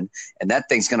M1A1, and that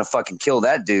thing's going to fucking kill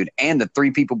that dude and the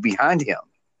three people behind him.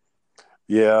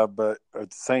 Yeah, but at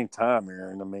the same time,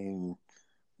 Aaron, I mean,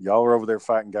 y'all were over there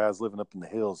fighting guys living up in the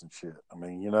hills and shit. I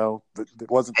mean, it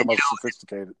wasn't the most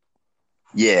sophisticated.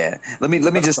 Yeah, let me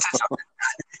just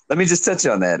touch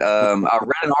on that. I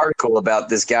read an article about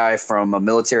this guy from a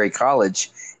military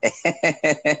college,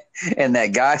 and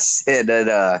that guy said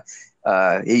that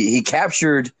he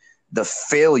captured the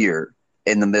failure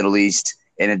in the Middle East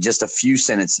in just a few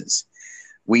sentences.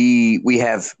 We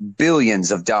have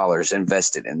billions of dollars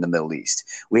invested in the Middle East.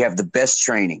 We have the best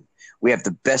training. We have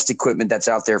the best equipment that's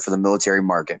out there for the military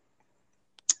market.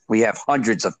 We have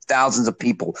hundreds of thousands of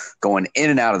people going in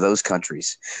and out of those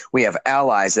countries. We have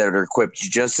allies that are equipped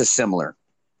just as similar.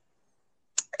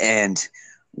 And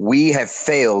we have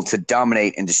failed to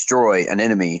dominate and destroy an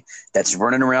enemy that's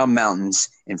running around mountains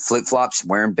in flip-flops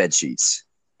wearing bed sheets.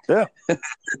 Yeah. I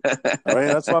mean,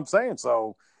 that's what I'm saying.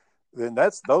 So then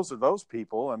those are those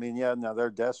people. I mean, yeah, now they're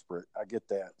desperate. I get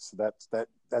that. So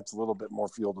that's a little bit more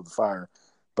fuel to the fire.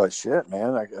 But shit,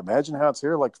 man, imagine how it's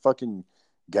here, like fucking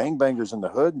gangbangers in the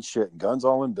hood and shit, and guns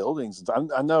all in buildings.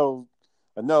 I know.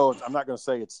 I'm not going to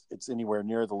say it's anywhere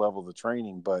near the level of the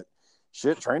training, but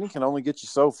shit, training can only get you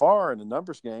so far in the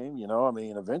numbers game. I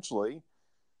mean, eventually,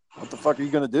 what the fuck are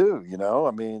you going to do?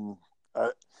 I mean,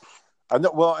 I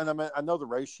know. Well, and I know the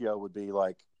ratio would be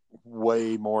like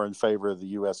way more in favor of the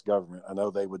U.S. government. I know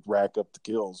they would rack up the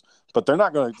kills, but they're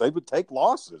not going to. They would take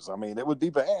losses. I mean, it would be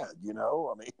bad. I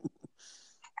mean.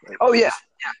 Oh yeah.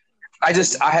 I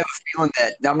have a feeling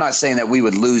that I'm not saying that we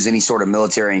would lose any sort of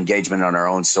military engagement on our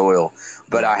own soil,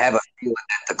 but I have a feeling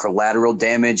that the collateral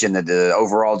damage and the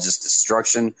overall just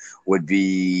destruction would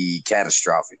be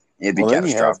catastrophic. It'd be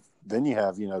catastrophic. Then you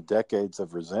have decades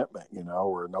of resentment,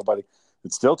 where nobody.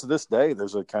 It's still to this day.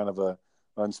 There's a kind of a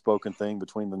unspoken thing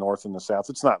between the North and the South.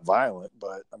 It's not violent,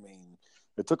 but I mean,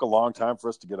 it took a long time for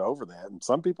us to get over that, and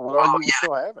some people would argue we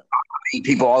still haven't. I meet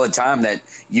people all the time that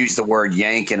use the word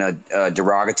yank in a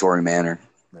derogatory manner.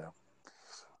 Yeah.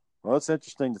 Well, it's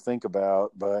interesting to think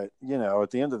about, but you know,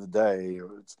 at the end of the day,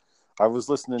 I was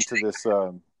listening to this.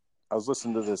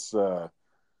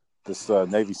 This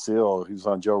Navy SEAL who's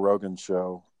on Joe Rogan's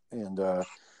show, and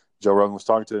Joe Rogan was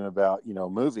talking to him about, you know,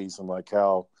 movies and like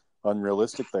how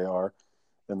unrealistic they are.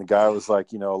 And the guy was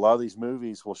like, you know, a lot of these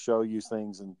movies will show you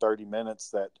things in 30 minutes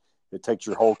that it takes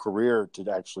your whole career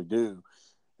to actually do.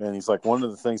 And he's like, one of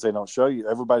the things they don't show you,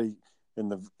 everybody in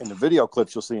the video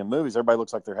clips you'll see in movies, everybody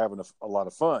looks like they're having a lot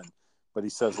of fun. But he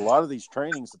says a lot of these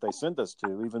trainings that they send us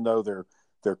to, even though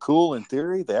they're cool in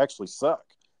theory, they actually suck.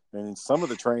 And some of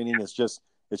the training is just,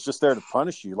 it's just there to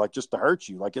punish you, like just to hurt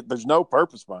you. Like there's no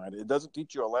purpose behind it. It doesn't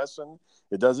teach you a lesson.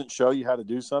 It doesn't show you how to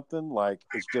do something. Like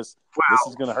it's just, this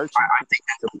is going to hurt you.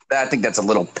 I think that's a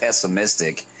little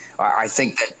pessimistic. I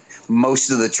think that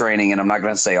most of the training, and I'm not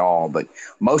going to say all, but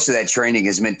most of that training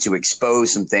is meant to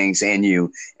expose some things in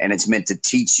you, and it's meant to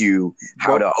teach you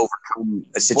how to overcome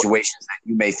situations that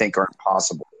you may think are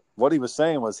impossible. What he was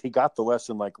saying was he got the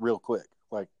lesson like real quick.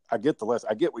 Like, I get the lesson.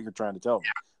 I get what you're trying to tell me,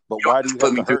 but why do you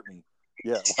have to hurt me?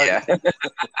 Yeah.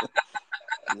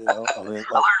 You know, I mean, like,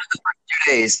 I learned it for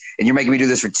 2 days, and you're making me do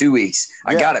this for 2 weeks.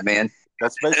 I got it, man.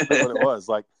 That's basically what it was.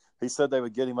 Like, he said they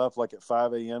would get him up like at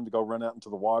 5 a.m. to go run out into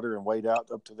the water and wade out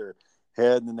up to their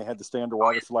head, and then they had to stay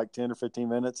underwater for like 10 or 15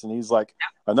 minutes. And he's like,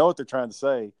 I know what they're trying to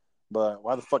say, but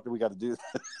why the fuck do we got to do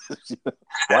this?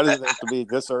 Why does it have to be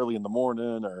this early in the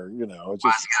morning? Or, you know, it's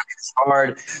just it's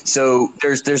hard. So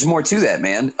there's more to that,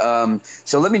 man.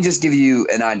 So let me just give you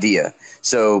an idea.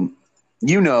 So,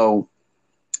 you know,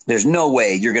 there's no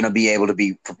way you're going to be able to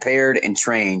be prepared and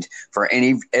trained for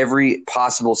every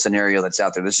possible scenario that's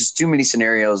out there. There's just too many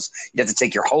scenarios. You have to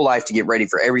take your whole life to get ready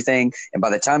for everything. And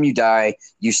by the time you die,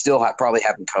 you still probably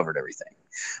haven't covered everything.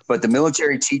 But the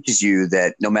military teaches you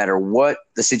that no matter what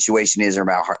the situation is or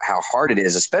about how hard it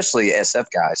is, especially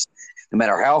SF guys, no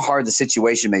matter how hard the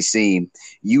situation may seem,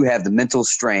 you have the mental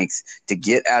strength to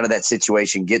get out of that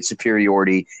situation, get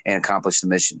superiority, and accomplish the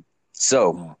mission.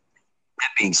 So, that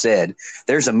being said,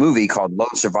 there's a movie called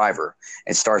Lone Survivor.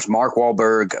 It stars Mark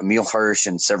Wahlberg, Emil Hirsch,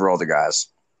 and several other guys.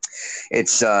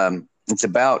 It's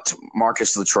about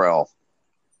Marcus Luttrell.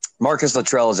 Marcus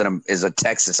Luttrell is a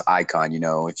Texas icon. You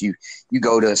know, if you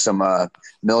go to some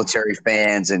military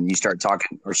fans and you start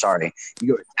talking, you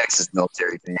go to Texas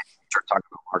military fans, and start talking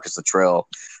about Marcus Luttrell,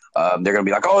 they're going to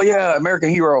be like, oh yeah,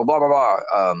 American hero, blah blah blah.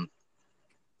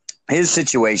 His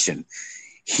situation.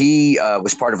 He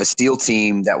was part of a SEAL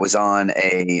team that was on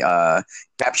a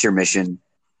capture mission,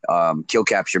 kill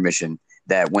capture mission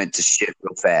that went to shit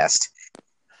real fast.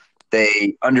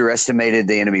 They underestimated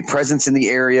the enemy presence in the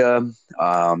area.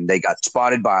 They got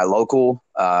spotted by a local.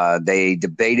 They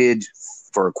debated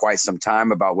for quite some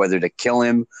time about whether to kill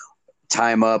him,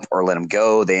 tie him up, or let him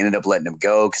go. They ended up letting him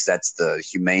go because that's the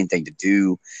humane thing to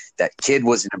do. That kid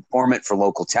was an informant for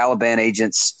local Taliban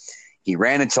agents. He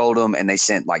ran and told them, and they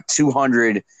sent like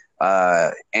 200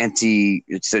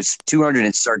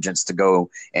 insurgents to go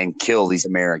and kill these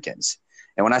Americans.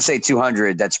 And when I say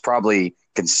 200, that's probably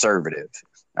conservative.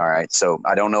 All right, so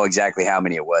I don't know exactly how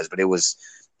many it was, but they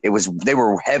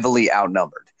were heavily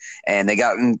outnumbered, and they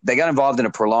got involved in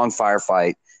a prolonged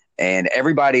firefight, and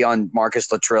everybody on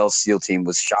Marcus Luttrell's SEAL team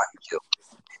was shot and killed.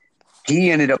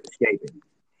 He ended up escaping.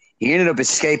 He ended up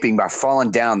escaping by falling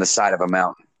down the side of a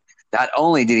mountain. Not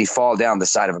only did he fall down the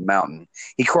side of a mountain,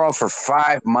 he crawled for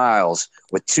 5 miles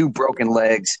with 2 broken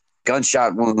legs,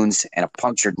 gunshot wounds, and a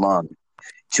punctured lung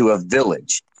to a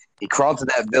village. He crawled to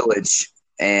that village,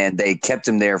 and they kept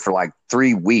him there for like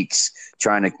 3 weeks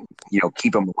trying to,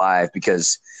 keep him alive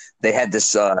because they had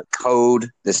this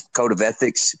code of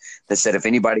ethics that said if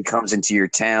anybody comes into your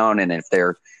town and if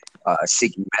they're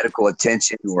seeking medical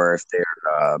attention or if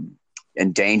they're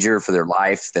in danger for their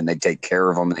life, then they take care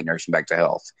of them and they nurse them back to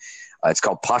health. It's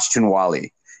called Pashtunwali,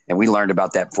 and we learned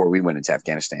about that before we went into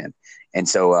Afghanistan. And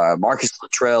so Marcus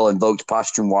Luttrell invoked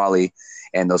Pashtunwali,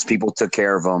 and those people took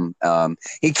care of him.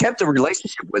 He kept a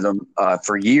relationship with them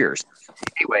for years.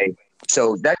 Anyway,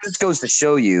 so that just goes to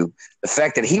show you the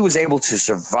fact that he was able to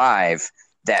survive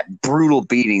that brutal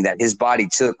beating that his body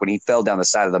took when he fell down the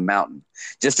side of the mountain.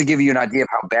 Just to give you an idea of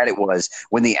how bad it was,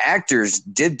 when the actors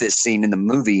did this scene in the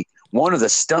movie, one of the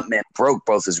stuntmen broke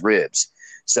both his ribs.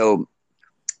 So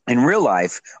in real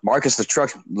life, Marcus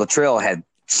Luttrell had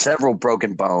several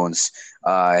broken bones.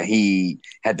 He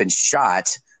had been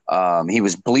shot. He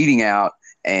was bleeding out,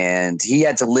 and he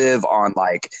had to live on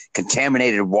like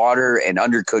contaminated water and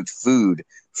undercooked food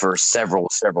for several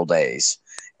days.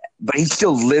 But he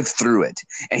still lived through it.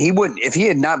 And he wouldn't, if he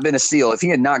had not been a SEAL, if he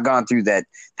had not gone through that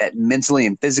mentally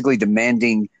and physically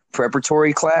demanding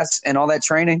preparatory class and all that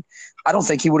training, I don't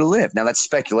think he would have lived. Now that's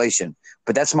speculation,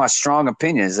 but that's my strong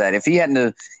opinion is that if he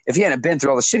hadn't been through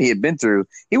all the shit he had been through,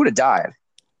 he would have died.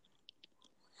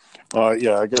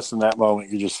 Yeah, I guess in that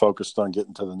moment you're just focused on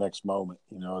getting to the next moment.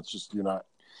 It's just you're not.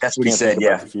 That's what he Can't said. think Yeah,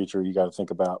 about the future. You got to think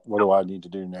about what do I need to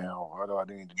do now? What do I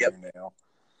need to do now?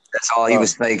 that's all he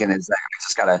was thinking. Is that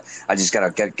I just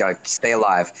gotta stay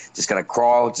alive. Just gotta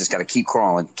crawl. Just gotta keep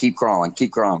crawling. Keep crawling.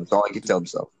 Keep crawling. That's all he could tell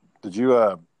himself. Did you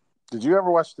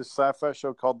ever watch this sci-fi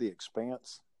show called The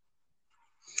Expanse?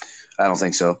 I don't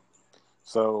think so.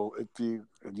 So do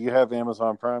you have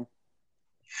Amazon Prime?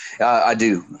 I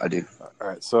do. All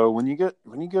right. So when you get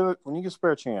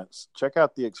spare chance, check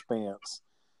out The Expanse.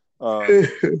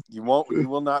 You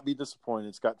will not be disappointed.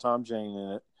 It's got Tom Jane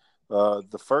in it.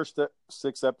 The first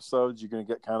 6 episodes, you're going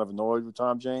to get kind of annoyed with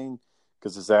Tom Jane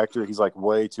because this actor, he's like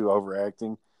way too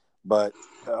overacting. But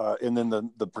and then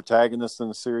the protagonist in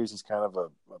the series is kind of a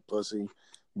pussy.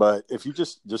 But if you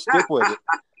just stick with it.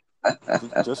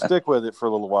 Just stick with it for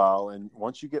a little while, and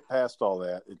once you get past all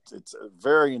that, it's a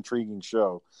very intriguing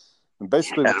show. And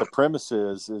basically, what the premise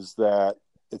is that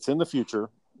it's in the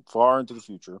future, far into the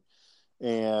future,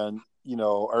 and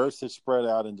Earth has spread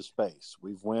out into space.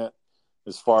 We've went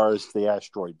as far as the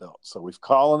asteroid belt, so we've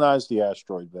colonized the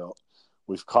asteroid belt,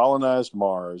 we've colonized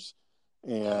Mars,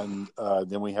 and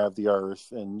then we have the Earth,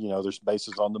 and there's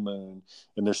bases on the moon,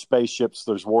 and there's spaceships,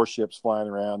 there's warships flying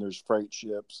around, there's freight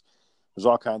ships. There's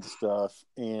all kinds of stuff.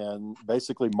 And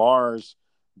basically Mars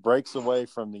breaks away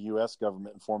from the U.S.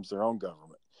 government and forms their own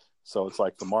government. So it's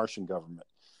like the Martian government.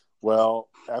 Well,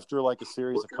 after like a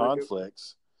series of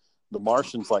conflicts, the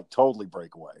Martians like totally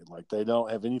break away. Like they don't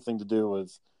have anything to do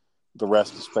with the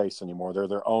rest of space anymore. They're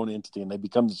their own entity, and they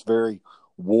become this very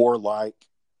warlike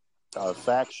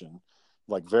faction,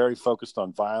 like very focused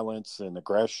on violence and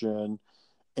aggression.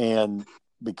 And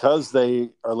because they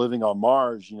are living on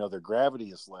Mars, their gravity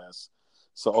is less.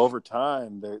 So over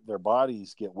time, their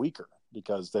bodies get weaker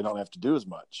because they don't have to do as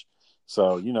much.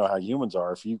 So you know how humans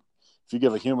are. If you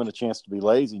give a human a chance to be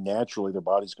lazy, naturally their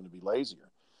body's going to be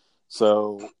lazier.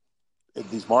 So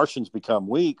these Martians become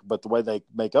weak, but the way they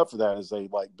make up for that is they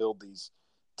like build these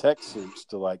tech suits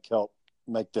to like help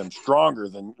make them stronger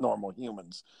than normal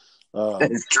humans.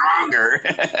 Stronger.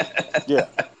 Yeah.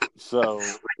 So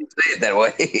you say it that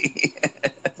way.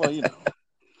 Well,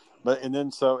 But and then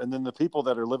the people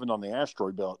that are living on the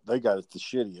asteroid belt, they got it the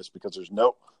shittiest because there's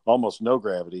almost no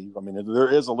gravity. I mean,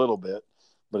 there is a little bit,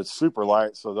 but it's super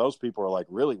light. So those people are like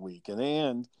really weak.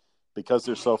 And because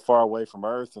they're so far away from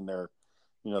Earth and they're,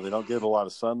 they don't get a lot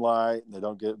of sunlight and they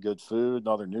don't get good food and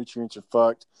all their nutrients are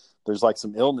fucked. There's like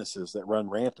some illnesses that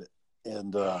run rampant.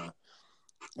 And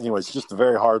anyways, it's just a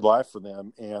very hard life for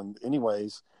them. And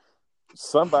anyways,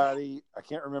 somebody, I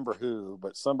can't remember who,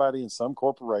 but somebody in some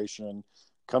corporation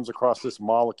comes across this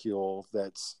molecule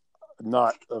that's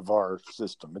not of our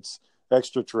system. It's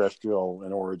extraterrestrial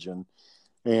in origin,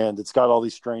 and it's got all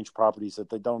these strange properties that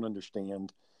they don't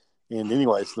understand. And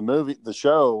anyways, the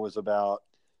show was about,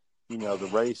 the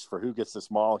race for who gets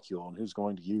this molecule and who's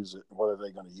going to use it and what are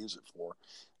they going to use it for.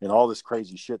 And all this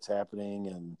crazy shit's happening.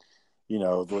 And,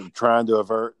 they're trying to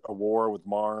avert a war with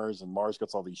Mars, and Mars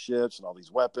gets all these ships and all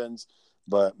these weapons,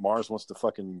 but Mars wants to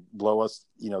fucking blow us,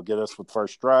 get us with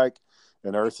first strike.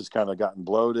 And Earth has kind of gotten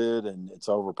bloated and it's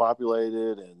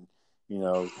overpopulated, and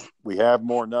we have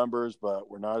more numbers, but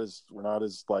we're not as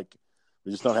like,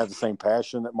 we just don't have the same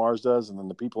passion that Mars does. And then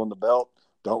the people in the belt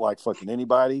don't like fucking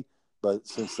anybody, but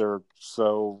since they're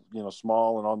so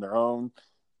small and on their own,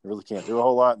 they really can't do a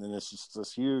whole lot. And then it's just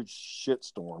this huge shit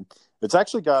storm. It's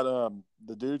actually got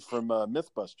the dude from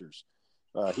Mythbusters.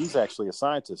 He's actually a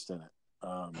scientist in it.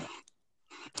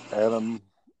 Adam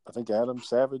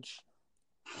Savage.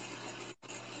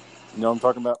 You know what I'm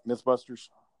talking about? Mythbusters?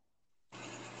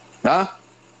 Huh?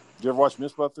 Did you ever watch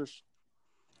Mythbusters?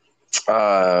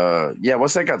 Yeah.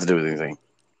 What's that got to do with anything?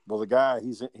 Well, the guy,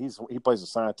 he plays a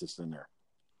scientist in there.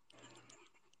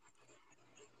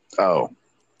 Oh.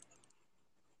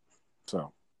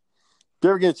 So, if you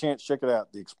ever get a chance, check it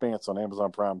out. The Expanse on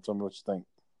Amazon Prime. Tell me what you think.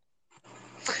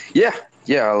 Yeah.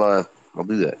 I'll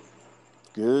do that.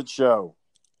 Good show.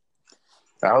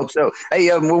 I hope so. Hey,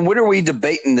 when are we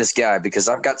debating this guy? Because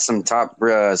I've got some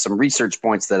some research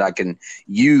points that I can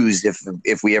use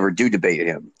if we ever do debate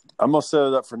him. I'm gonna set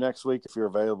it up for next week if you're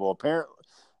available. Apparently,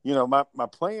 my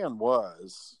plan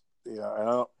was,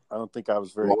 I don't think I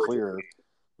was very clear.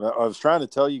 I was trying to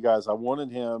tell you guys I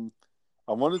wanted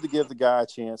to give the guy a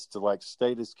chance to like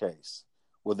state his case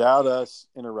without us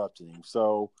interrupting him.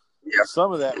 So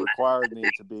some of that required me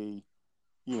to be,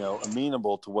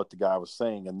 amenable to what the guy was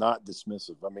saying and not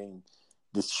dismissive. I mean,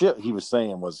 the shit he was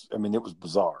saying was, it was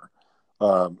bizarre.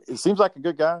 It seems like a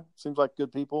good guy. Seems like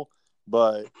good people,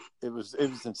 but it was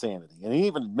insanity. And he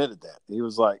even admitted that. He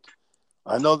was like,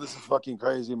 "I know this is fucking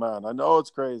crazy, man. I know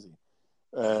it's crazy."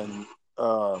 And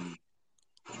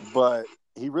but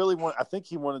he really I think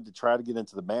he wanted to try to get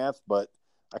into the math, but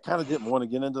I kind of didn't want to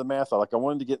get into the math. I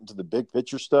wanted to get into the big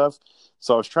picture stuff.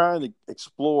 So I was trying to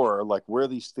explore like where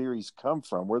these theories come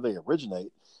from, where they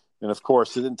originate. And of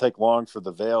course, it didn't take long for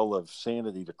the veil of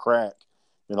sanity to crack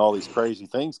and all these crazy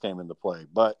things came into play.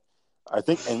 But I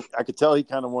think, and I could tell he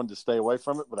kind of wanted to stay away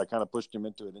from it, but I kind of pushed him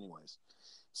into it anyways.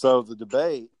 So the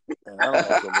debate, and I don't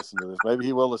know if he'll listen to this. Maybe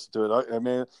he will listen to it. I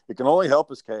mean, it can only help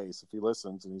his case if he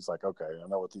listens and he's like, okay, I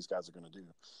know what these guys are going to do.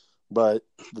 But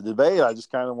the debate, I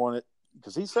just kind of wanted,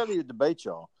 because he said he would debate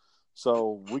y'all.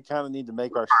 So we kind of need to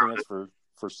make our stance for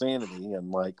sanity and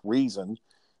like reason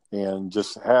and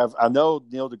just have, I know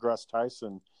Neil deGrasse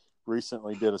Tyson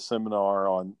recently did a seminar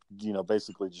on,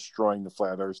 basically destroying the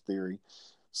flat earth theory.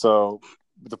 So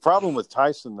the problem with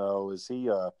Tyson though, is he,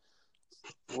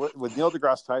 with Neil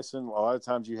deGrasse Tyson, a lot of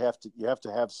times you have to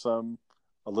have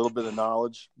a little bit of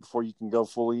knowledge before you can go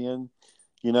fully in,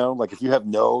 like if you have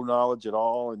no knowledge at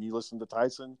all and you listen to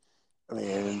Tyson, I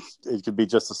mean, it could be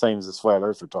just the same as this flat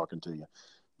earther talking to you.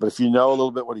 But if you know a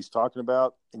little bit what he's talking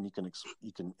about and you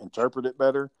can interpret it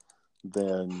better,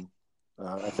 then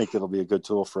I think it'll be a good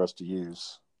tool for us to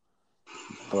use.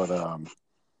 But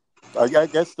I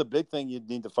guess the big thing you'd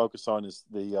need to focus on is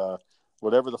the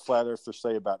whatever the flat earthers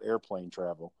say about airplane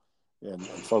travel, and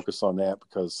focus on that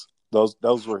because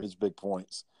those were his big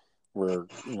points. We're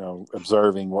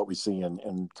observing what we see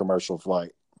in commercial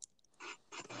flight.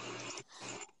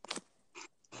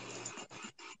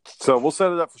 So we'll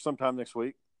set it up for sometime next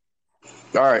week.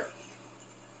 All right.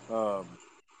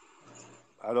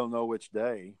 I don't know which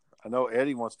day. I know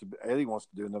Eddie wants to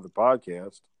do another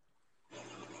podcast.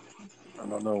 I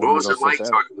don't know. What was it like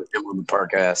talking with him on the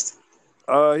podcast?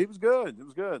 He was good. It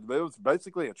was good. But it was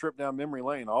basically a trip down memory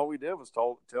lane. All we did was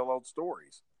tell old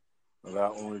stories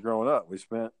about when we were growing up.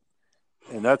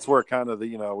 And that's where kind of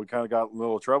we kind of got in a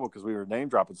little trouble because we were name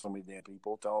dropping so many damn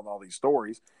people, telling all these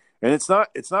stories. And it's not,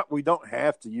 we don't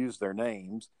have to use their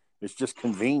names. It's just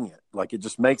convenient. Like it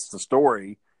just makes the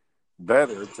story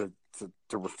better to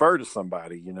refer to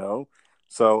somebody,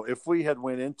 So if we had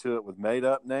went into it with made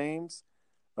up names,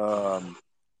 we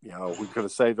could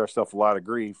have saved ourselves a lot of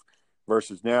grief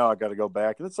versus now I got to go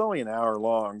back and it's only an hour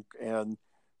long and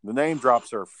the name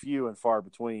drops are few and far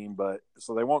between, but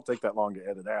so they won't take that long to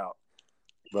edit out.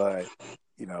 But,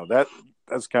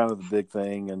 that's kind of the big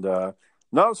thing. And,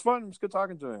 no, it was fun. It was good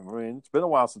talking to him. I mean, it's been a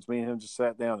while since me and him just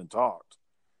sat down and talked.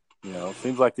 It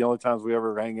seems like the only times we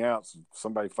ever hang out is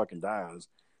somebody fucking dies.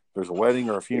 There's a wedding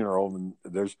or a funeral, and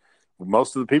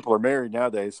most of the people are married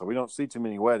nowadays, so we don't see too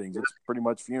many weddings. It's pretty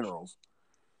much funerals.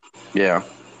 Yeah.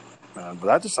 But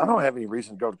I don't have any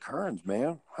reason to go to Kearns,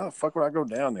 man. How the fuck would I go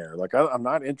down there? Like, I'm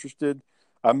not interested.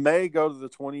 I may go to the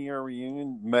 20-year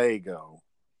reunion. May go.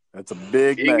 That's a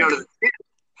big. You go to the 10?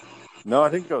 No, I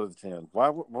didn't go to the 10. Why?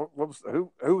 What was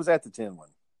who was at the 10 one?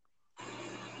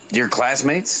 Your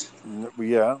classmates?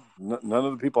 Yeah, none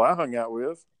of the people I hung out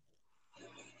with.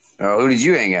 Oh, who did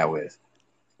you hang out with?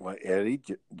 Well, Eddie,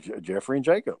 Jeffrey, and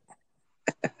Jacob.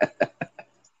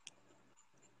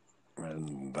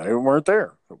 And they weren't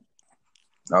there.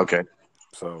 Okay.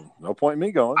 So no point in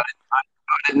me going.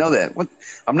 I didn't know that. What?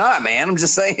 I'm not, man. I'm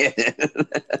just saying.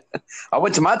 I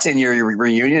went to my 10-year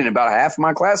reunion and about half of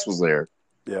my class was there.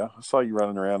 Yeah, I saw you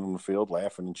running around on the field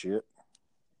laughing and shit.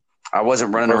 I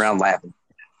wasn't running around laughing.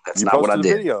 That's not what I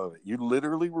did. Video of it. You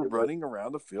literally were running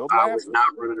around the field laughing. I was not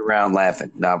running around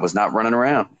laughing. No, I was not running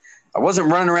around. I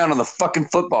wasn't running around on the fucking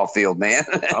football field, man.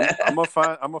 I'm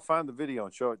gonna find the video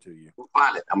and show it to you. We'll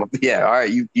find it. All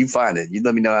right. You find it. You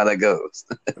let me know how that goes.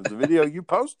 It's the video you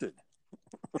posted.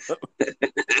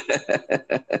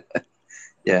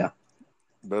 Yeah.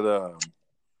 But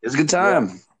it was a good time.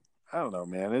 Yeah, I don't know,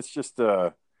 man. It's just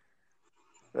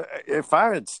if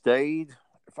I had stayed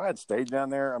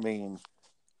down there, I mean,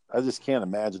 I just can't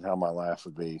imagine how my life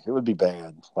would be. It would be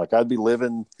bad. Like I'd be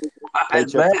living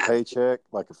paycheck to paycheck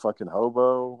like a fucking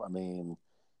hobo. I mean,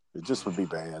 it just would be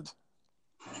bad.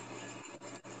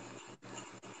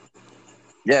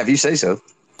 Yeah, if you say so.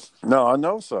 No, I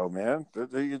know so, man.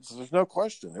 There's no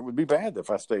question. It would be bad if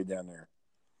I stayed down there.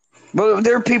 Well,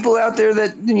 there are people out there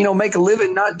that, make a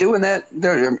living not doing that.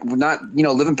 They're not,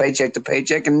 living paycheck to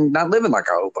paycheck and not living like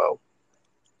a hobo.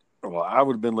 Well, I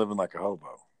would have been living like a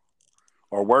hobo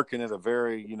or working at a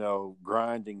very,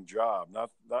 grinding job, not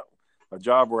a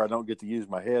job where I don't get to use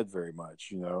my head very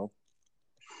much, Like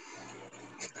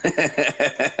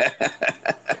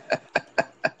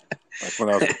when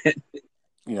I was,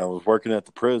 was working at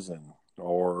the prison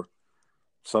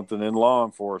something in law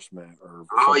enforcement or.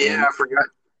 Oh yeah, I forgot.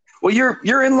 Well,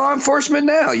 you're in law enforcement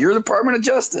now. You're the Department of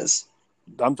Justice.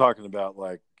 I'm talking about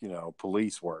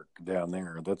police work down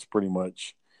there. That's pretty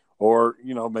much, or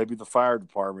maybe the fire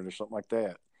department or something like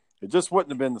that. It just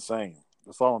wouldn't have been the same.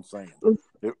 That's all I'm saying.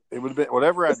 It would have been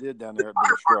whatever I did down there. It'd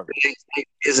been a struggle.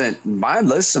 Isn't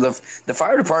mindless. So the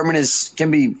fire department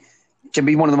can be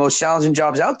one of the most challenging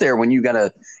jobs out there when you got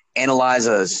to analyze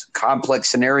a complex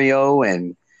scenario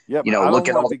and but look I don't at want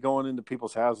all. to be going into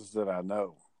people's houses that I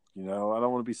know. I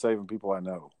don't want to be saving people I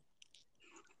know.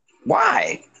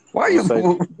 Why? Why are you?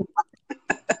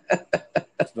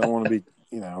 Just don't want to be.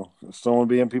 Just don't want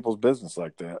to be in people's business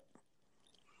like that.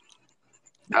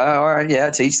 All right, yeah,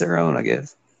 to each their own, I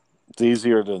guess. It's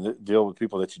easier to deal with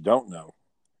people that you don't know.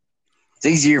 It's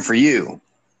easier for you.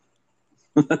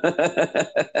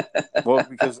 Well,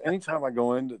 because anytime I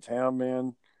go into town,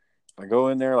 man, I go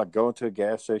in there, like go into a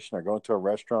gas station, I go into a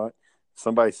restaurant,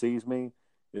 somebody sees me,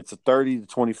 it's a 30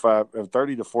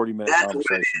 to 40 minute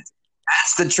conversation.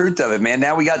 That's the truth of it, man.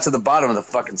 Now we got to the bottom of the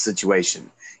fucking situation.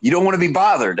 You don't want to be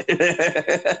bothered.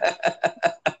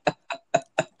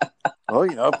 Well,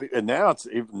 and now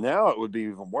it would be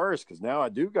even worse because now I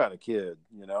do got a kid,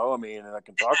 and I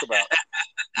can talk about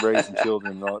raising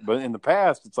children and all that. But in the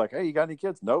past, it's like, hey, you got any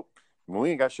kids? Nope.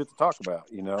 We ain't got shit to talk about,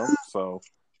 So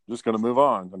I'm just going to move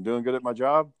on. I'm doing good at my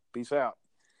job. Peace out.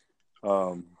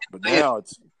 But now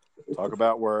it's talk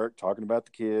about work, talking about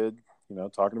the kid,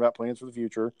 talking about plans for the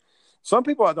future. Some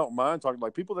people I don't mind talking,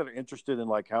 like people that are interested in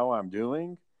like how I'm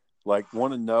doing, like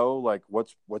want to know like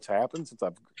what's happened since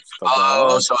I've. So as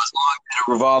long as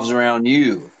it revolves around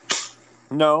you.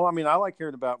 No, I mean I like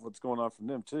hearing about what's going on from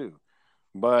them too.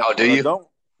 But do you?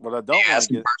 What I don't want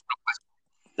to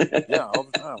get. Yeah, all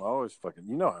the time. I always fucking.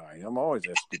 You know how I am. I'm always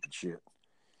that stupid shit.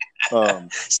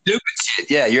 Stupid shit.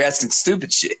 Yeah, you're asking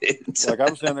stupid shit. Like I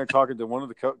was down there talking to one of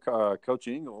the Coach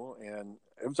Engel, and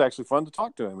it was actually fun to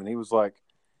talk to him. And he's like,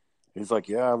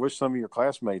 yeah, I wish some of your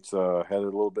classmates had it a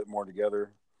little bit more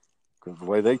together because the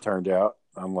way they turned out.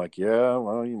 I'm like, yeah,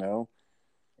 well,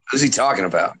 Who's he talking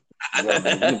about? Yeah,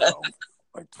 I mean,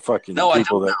 like the fucking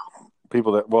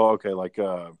people that. Well, okay, like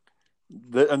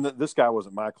this guy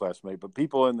wasn't my classmate, but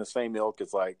people in the same ilk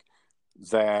as like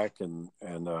Zach and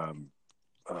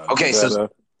okay, Devetta. so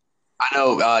I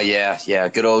know. Yeah,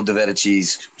 good old Devetta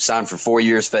Cheese signed for 4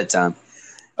 years Fed time.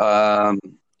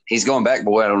 He's going back,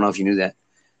 boy. I don't know if you knew that.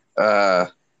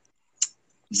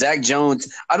 Zach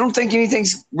Jones. I don't think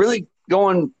anything's really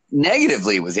going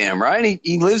negatively with him, right?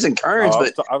 He lives in Kearns,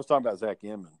 but I was talking about Zach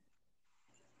Inman.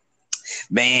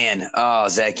 Man,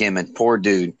 Zach Inman, poor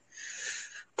dude.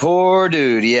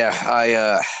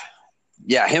 Yeah,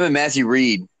 him and Matthew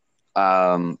Reed.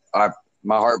 My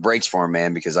heart breaks for him,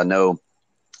 man, because I know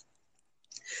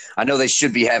they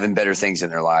should be having better things in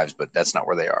their lives, but that's not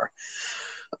where they are.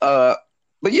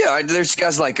 But yeah, there's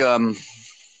guys like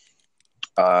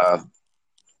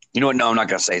you know what? No, I'm not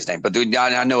gonna say his name, but dude,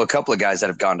 I know a couple of guys that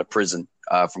have gone to prison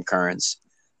from Kearns.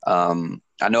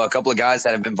 I know a couple of guys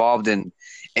that have been involved in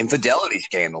infidelity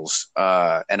scandals,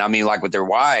 and I mean like with their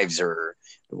wives or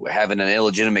having an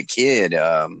illegitimate kid.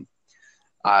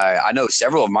 I know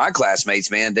several of my classmates,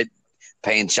 man, that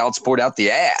paying child support out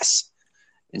the ass,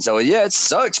 and so yeah, it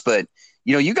sucks, but.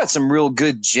 You got some real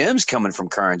good gems coming from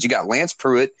Kearns. You got Lance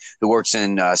Pruitt, who works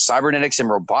in cybernetics and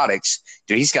robotics.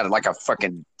 Dude, he's got like a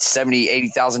fucking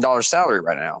 $70,000, $80,000 salary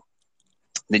right now.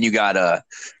 Then you got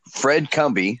Fred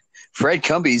Cumby. Fred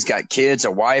Cumby's got kids, a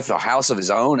wife, a house of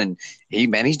his own, and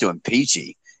he's doing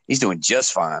peachy. He's doing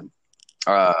just fine.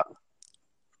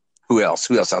 Who else?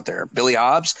 Who else out there? Billy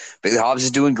Hobbs. Billy Hobbs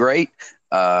is doing great.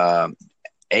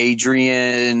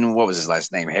 Adrian, what was his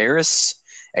last name? Harris.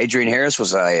 Adrian Harris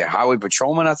was a highway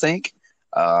patrolman, I think.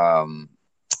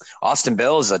 Austin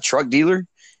Bell is a truck dealer.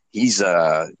 He's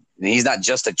not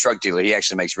just a truck dealer. He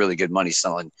actually makes really good money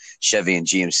selling Chevy and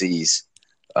GMCs.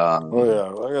 But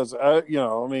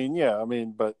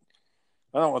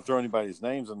I don't want to throw anybody's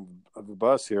names on the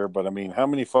bus here, but I mean, how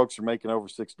many folks are making over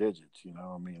 6 digits?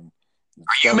 Are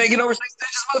you making over 6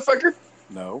 digits, motherfucker?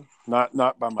 No,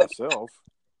 not by myself.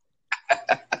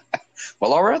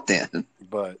 Well, all right then.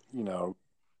 But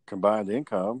combined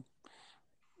income.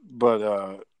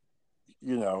 But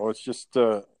it's just one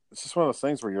of those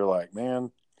things where you're like,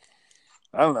 man,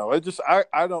 I don't know.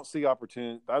 I don't see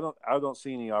opportunity. I don't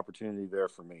see any opportunity there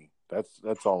for me.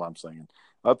 That's all I'm saying.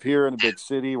 Up here in a big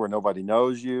city where nobody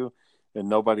knows you and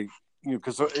nobody,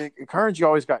 because at Kearns you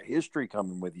always got history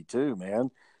coming with you too,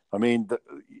 man. I mean, talking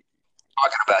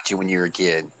about you when you were a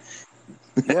kid.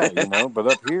 Yeah, but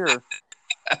up here,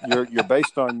 you're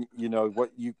based on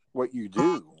what you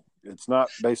do. It's not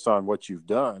based on what you've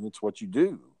done. It's what you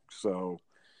do. So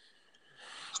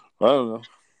I don't know.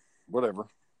 Whatever.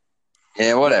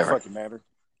 Yeah, whatever. Doesn't fucking matter.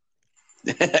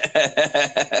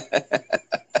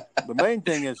 The main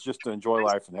thing is just to enjoy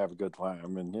life and have a good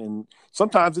time. And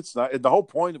sometimes it's not. The whole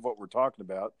point of what we're talking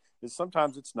about is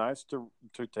sometimes it's nice to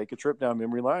take a trip down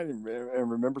memory lane and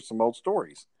remember some old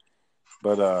stories.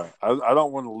 But I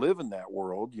don't want to live in that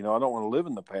world. You know, I don't want to live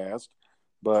in the past.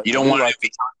 But you don't want to be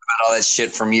talking about all that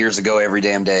shit from years ago every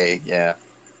damn day. Yeah.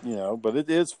 You know, but it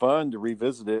is fun to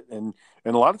revisit it. And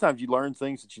a lot of times you learn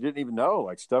things that you didn't even know,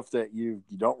 like stuff that you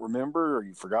don't remember or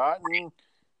you've forgotten.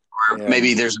 Or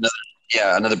maybe there's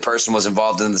another person was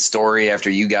involved in the story after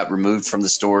you got removed from the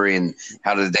story, and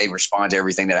how did they respond to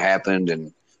everything that happened?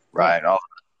 And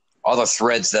all the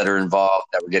threads that are involved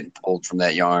that were getting pulled from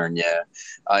that yarn. Yeah.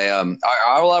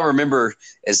 All I remember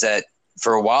is that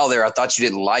for a while there, I thought you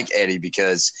didn't like Eddie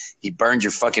because he burned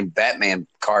your fucking Batman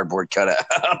cardboard cutout.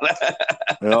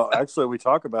 Well, actually, we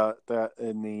talked about that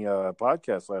in the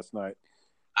podcast last night.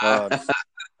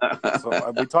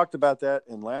 So we talked about that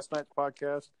in last night's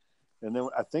podcast, and then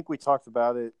I think we talked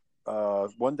about it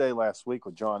one day last week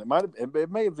with John.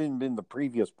 It may have even been the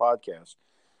previous podcast,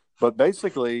 but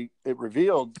basically, it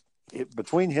revealed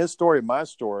between his story and my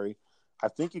story. I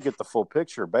think you get the full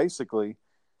picture. Basically,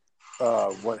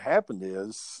 what happened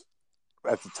is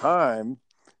at the time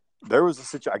there was a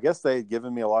situation. I guess they had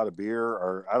given me a lot of beer,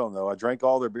 or I don't know. I drank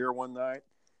all their beer one night,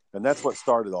 and that's what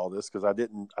started all this because I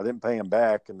didn't pay them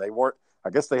back, and they weren't. I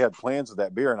guess they had plans with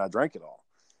that beer, and I drank it all.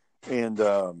 And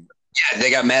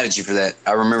they got mad at you for that.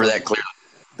 I remember that clearly.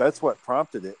 That's what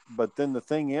prompted it. But then the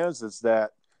thing is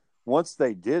that once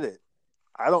they did it,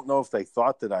 I don't know if they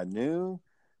thought that I knew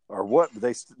or what.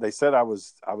 They said I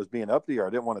was being uppity, or I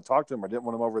didn't want to talk to them, or didn't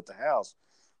want them over at the house.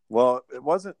 Well, it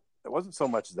wasn't so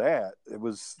much that. It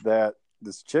was that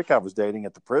this chick I was dating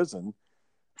at the prison,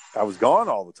 I was gone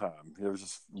all the time. There was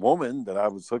this woman that I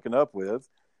was hooking up with,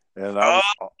 and that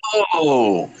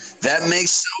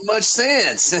makes so much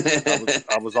sense.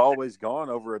 I was always gone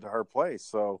over to her place.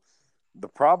 So the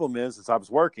problem is I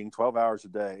was working 12 hours a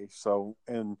day. So,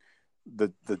 and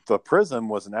the prison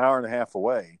was an hour and a half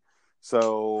away.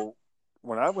 So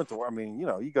when I went to work, I mean, you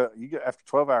know, you get after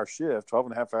 12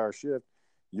 and a half hour shift,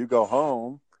 you go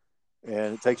home,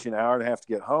 and it takes you an hour and a half to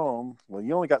get home. Well,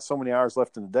 you only got so many hours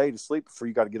left in the day to sleep before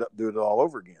you got to get up and do it all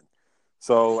over again.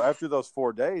 So after those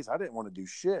 4 days, I didn't want to do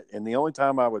shit. And the only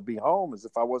time I would be home is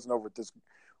if I wasn't over at this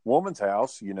woman's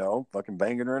house, you know, fucking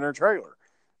banging her in her trailer.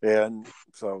 And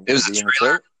so it was a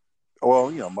trailer.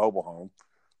 Well, you know, mobile home,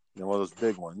 you know, one of those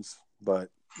big ones, but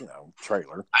you know,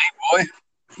 trailer. Hey boy,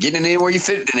 getting it in where you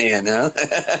fit it in, huh?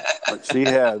 But she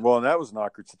had, well, and that was an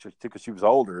awkward situation because she was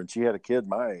older and she had a kid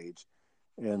my age.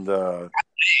 And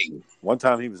one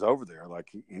time he was over there, like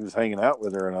he was hanging out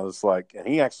with her, and I was like, and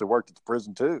he actually worked at the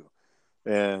prison too.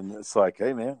 And it's like,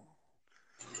 hey man,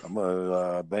 I'm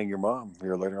gonna bang your mom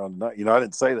here later on tonight. You know, I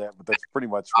didn't say that, but that's pretty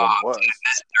much what it was.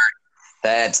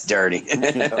 That's dirty. You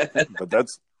know, but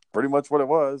that's pretty much what it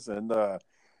was. And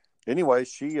anyway,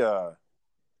 she, so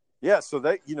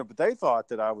they, you know, but they thought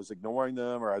that I was ignoring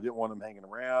them, or I didn't want them hanging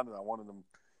around, and I wanted them,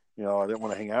 you know, I didn't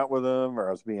want to hang out with them, or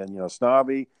I was being, you know,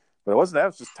 snobby. But it wasn't that. I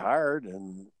was just tired,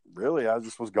 and really, I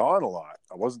just was gone a lot.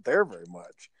 I wasn't there very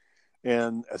much.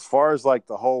 And as far as like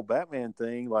the whole Batman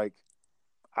thing, like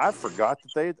I forgot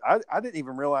that I didn't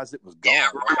even realize it was gone. Yeah, I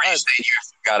remember you saying you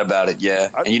forgot about it.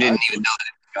 Yeah, and you didn't even know that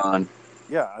it was gone.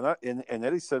 Yeah, and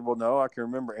Eddie said, "Well, no, I can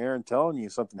remember Aaron telling you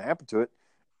something happened to it."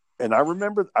 And I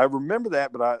remember that,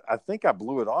 but I think I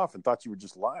blew it off and thought you were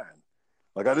just lying.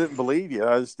 Like I didn't believe you.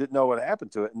 I just didn't know what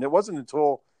happened to it. And it wasn't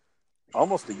until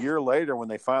almost a year later when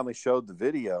they finally showed the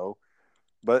video.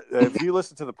 But if you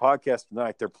listen to the podcast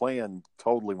tonight, their plan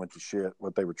totally went to shit,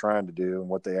 what they were trying to do and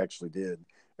what they actually did.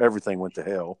 Everything went to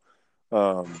hell.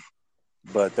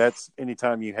 But that's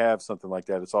anytime you have something like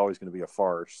that, it's always going to be a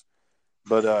farce.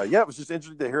 But it was just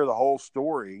interesting to hear the whole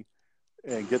story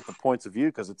and get the points of view,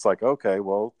 because it's like, okay,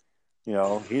 well, you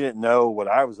know, he didn't know what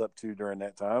I was up to during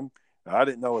that time. I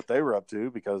didn't know what they were up to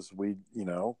because we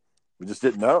just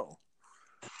didn't know.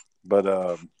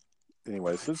 But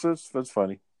anyways, it's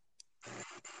funny.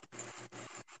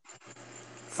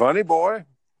 Funny boy.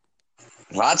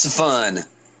 Lots of fun.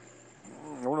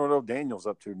 I wonder what old Daniel's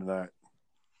up to tonight.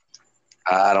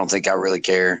 I don't think I really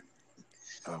care.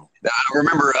 Oh. I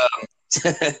remember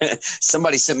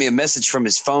somebody sent me a message from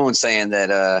his phone saying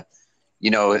that you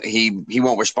know, he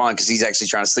won't respond because he's actually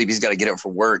trying to sleep. He's got to get up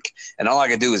for work, and all I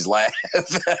can do is laugh.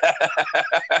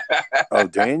 Oh,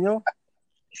 Daniel?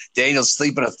 Daniel's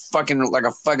sleeping like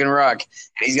a fucking rock,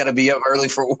 and he's got to be up early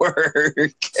for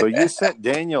work. So you sent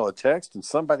Daniel a text, and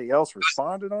somebody else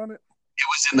responded on it? It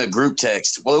was in the group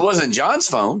text. Well, it wasn't John's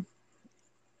phone.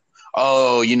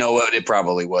 Oh, you know what? It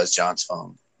probably was John's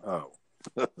phone. Oh.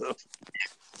 'Cause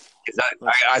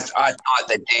I thought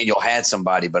that Daniel had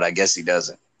somebody, but I guess he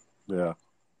doesn't. Yeah.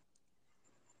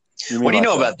 What do you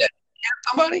know about that?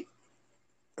 Somebody?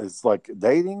 It's like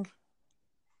dating?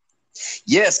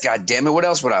 Yes, God damn it. What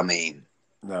else would I mean?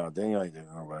 No, Daniel ain't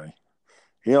dating nobody.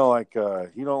 He don't like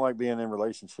being in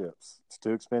relationships. It's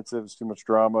too expensive. It's too much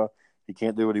drama. He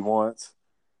can't do what he wants.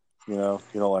 You know,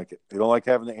 he don't like it. He don't like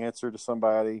having to answer to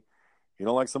somebody. He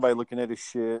don't like somebody looking at his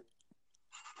shit.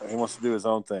 He wants to do his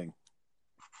own thing.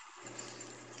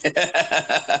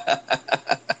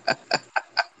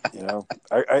 You know,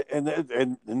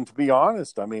 and to be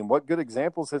honest, I mean, what good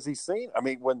examples has he seen? I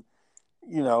mean,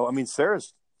 Sarah,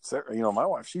 my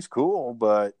wife, she's cool,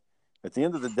 but at the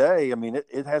end of the day, I mean,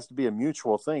 it has to be a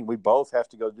mutual thing. We both have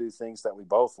to go do things that we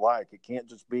both like. It can't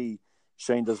just be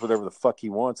Shane does whatever the fuck he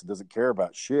wants and doesn't care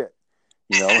about shit.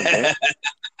 You know, and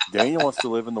Daniel wants to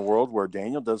live in the world where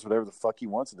Daniel does whatever the fuck he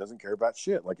wants and doesn't care about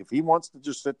shit. Like if he wants to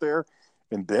just sit there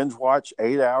and binge watch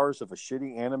 8 hours of a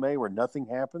shitty anime where nothing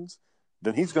happens,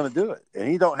 then he's going to do it. And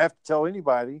he don't have to tell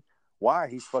anybody why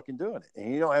he's fucking doing it.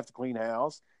 And he don't have to clean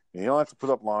house. And he don't have to put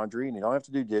up laundry. And he don't have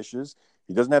to do dishes.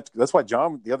 He doesn't have to. That's why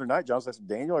the other night, John said,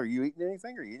 Daniel, are you eating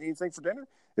anything? Are you eating anything for dinner?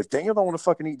 If Daniel don't want to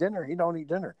fucking eat dinner, he don't eat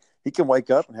dinner. He can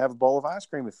wake up and have a bowl of ice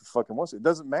cream if he fucking wants it. It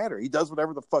doesn't matter. He does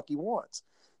whatever the fuck he wants.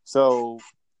 So,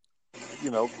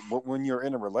 you know, when you're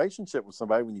in a relationship with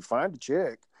somebody, when you find a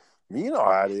chick, I mean, you know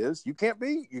how it is. You can't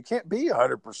be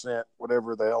 100%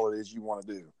 whatever the hell it is you want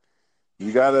to do.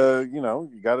 You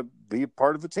gotta be a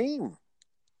part of a team.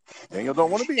 Daniel don't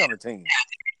want to be on a team.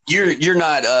 You're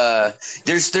not.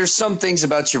 There's some things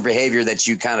about your behavior that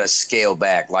you kind of scale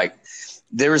back. Like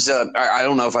I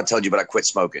don't know if I told you, but I quit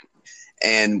smoking.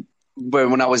 But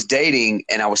when I was dating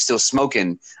and I was still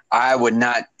smoking, I would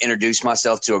not introduce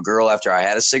myself to a girl after I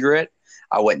had a cigarette.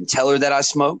 I wouldn't tell her that I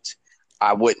smoked.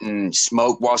 I wouldn't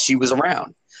smoke while she was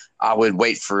around. I would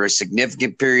wait for a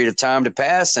significant period of time to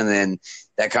pass, and then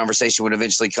that conversation would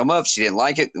eventually come up. She didn't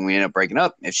like it, and we ended up breaking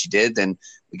up. If she did, then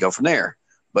we go from there.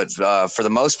 But for the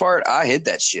most part, I hid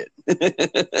that shit.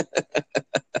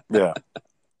 Yeah.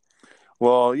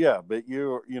 Well, yeah, but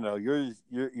your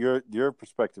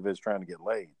perspective is trying to get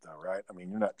laid, though, right? I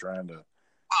mean, you're not trying to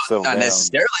settle Not down.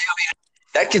 necessarily.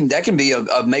 I mean, that can be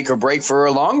a make or break for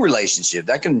a long relationship.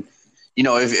 That can,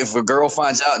 if a girl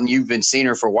finds out and you've been seeing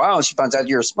her for a while and she finds out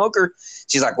you're a smoker,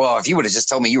 she's like, well, if you would have just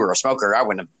told me you were a smoker, I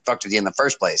wouldn't have fucked with you in the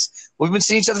first place. We've been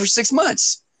seeing each other for 6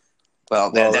 months. Well,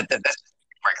 that's a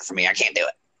breaker for me. I can't do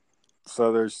it. I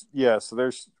mean,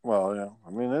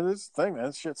 it is the thing, man.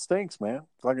 This shit stinks, man.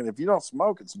 Like, if you don't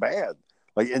smoke, it's bad.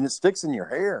 Like, and it sticks in your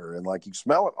hair, and like you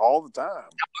smell it all the time.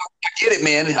 I get it,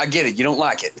 man. I get it. You don't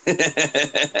like it.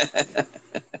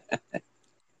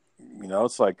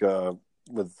 It's like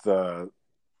with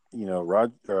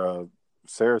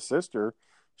Sarah's sister.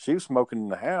 She was smoking in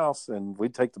the house, and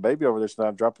we'd take the baby over there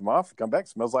sometimes, drop him off, and come back. It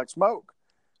smells like smoke,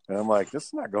 and I'm like, this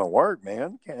is not going to work,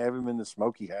 man. You can't have him in the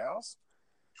smoky house.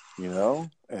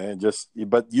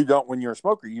 But you don't, when you're a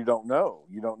smoker, you don't know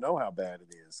how bad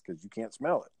it is because you can't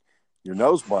smell it. Your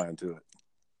nose blind to it.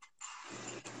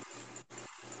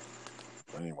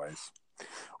 Anyways,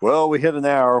 well, we hit an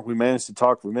hour. We managed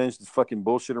to fucking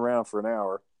bullshit around for an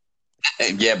hour.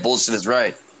 Yeah, bullshit is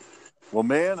right. Well,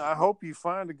 man, I hope you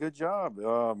find a good job.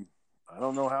 I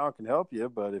don't know how I can help you,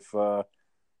 but if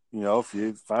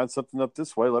you find something up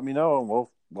this way, let me know and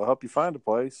we'll help you find a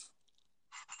place.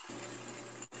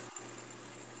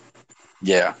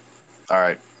 Yeah. All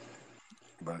right.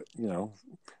 But,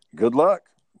 good luck.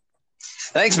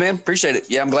 Thanks, man. Appreciate it.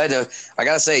 Yeah, I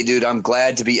got to say, dude, I'm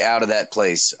glad to be out of that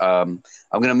place. I'm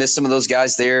going to miss some of those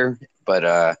guys there,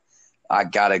 but I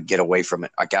got to get away from it.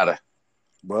 I got to.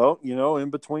 Well, in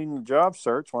between the job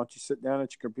search, why don't you sit down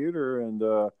at your computer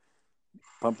and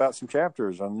pump out some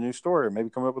chapters on the new story, or maybe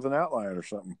come up with an outline or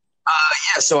something.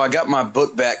 Yeah, so I got my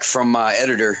book back from my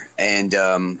editor, and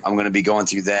I'm going to be going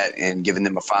through that and giving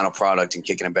them a final product and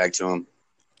kicking it back to them.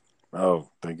 Oh,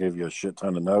 they gave you a shit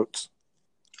ton of notes?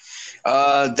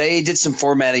 They did some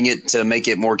formatting it to make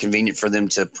it more convenient for them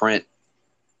to print.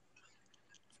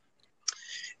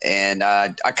 And I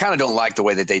kind of don't like the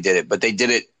way that they did it, but they did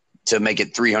it to make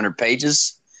it 300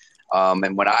 pages.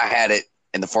 And when I had it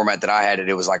in the format that I had it,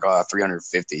 it was like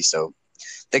 350. So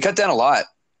they cut down a lot.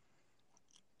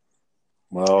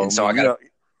 Well, and so you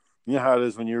know how it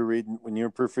is when you're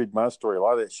proofreading my story. A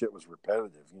lot of that shit was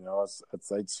repetitive.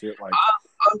 I'd shit like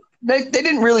they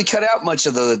didn't really cut out much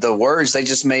of the words. They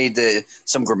just made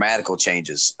some grammatical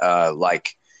changes,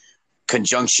 like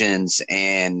conjunctions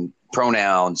and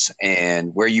pronouns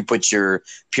and where you put your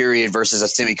period versus a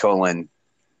semicolon.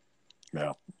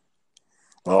 Yeah.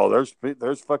 Oh,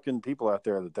 there's fucking people out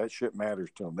there that shit matters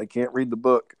to them. They can't read the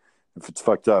book if it's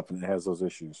fucked up and it has those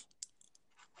issues.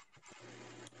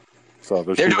 So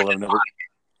there's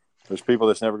people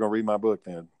that's never going to read my book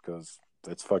then because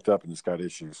it's fucked up and it's got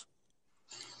issues.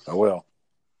 Oh well.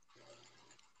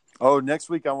 Oh, next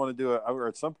week I want to do or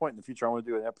at some point in the future I want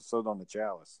to do an episode on the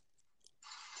chalice.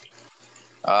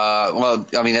 Well,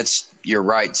 I mean you're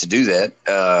right to do that.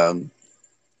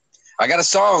 I got a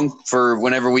song for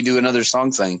whenever we do another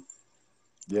song thing.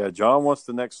 Yeah, John wants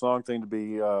the next song thing to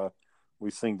be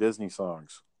we sing Disney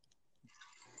songs.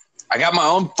 I got my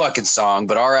own fucking song,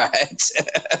 but all right.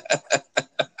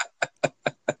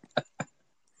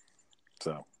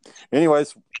 So,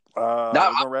 anyways, we're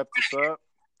gonna wrap this up.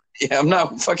 Yeah, I'm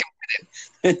not fucking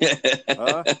with it.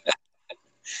 Huh?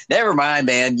 Never mind,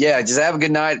 man. Yeah, just have a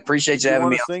good night. Appreciate you having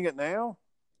me. Want to sing it now?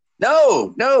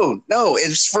 No.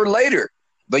 It's for later.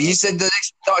 But you said the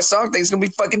next song thing is gonna be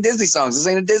fucking Disney songs. This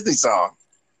ain't a Disney song.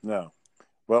 No.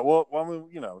 Well, I mean,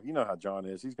 you know how John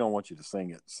is. He's gonna want you to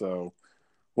sing it. So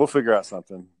we'll figure out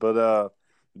something. But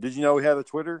did you know we have a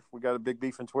Twitter? We got a Big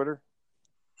Beef on Twitter.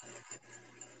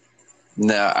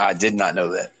 No, I did not know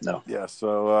that. No. Yeah.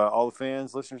 So all the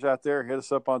fans, listeners out there, hit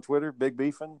us up on Twitter, Big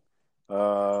Beefin.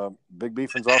 Big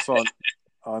Beefin's also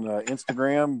on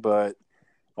Instagram, but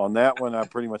on that one, I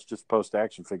pretty much just post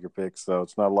action figure pics, so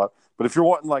it's not a lot. But if you're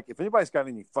wanting, if anybody's got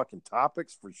any fucking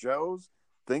topics for shows,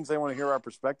 things they want to hear our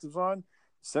perspectives on,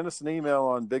 send us an email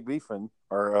on Big Beefin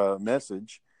or a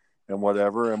message and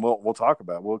whatever, and we'll talk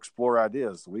about it. We'll explore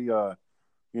ideas. We, we're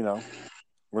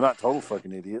not total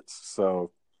fucking idiots,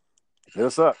 so hit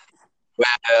us up.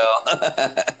 Well,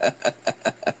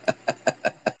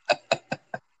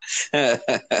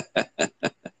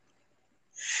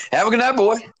 have a good night,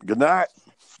 boy. Good night.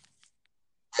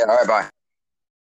 Yeah, all right, bye.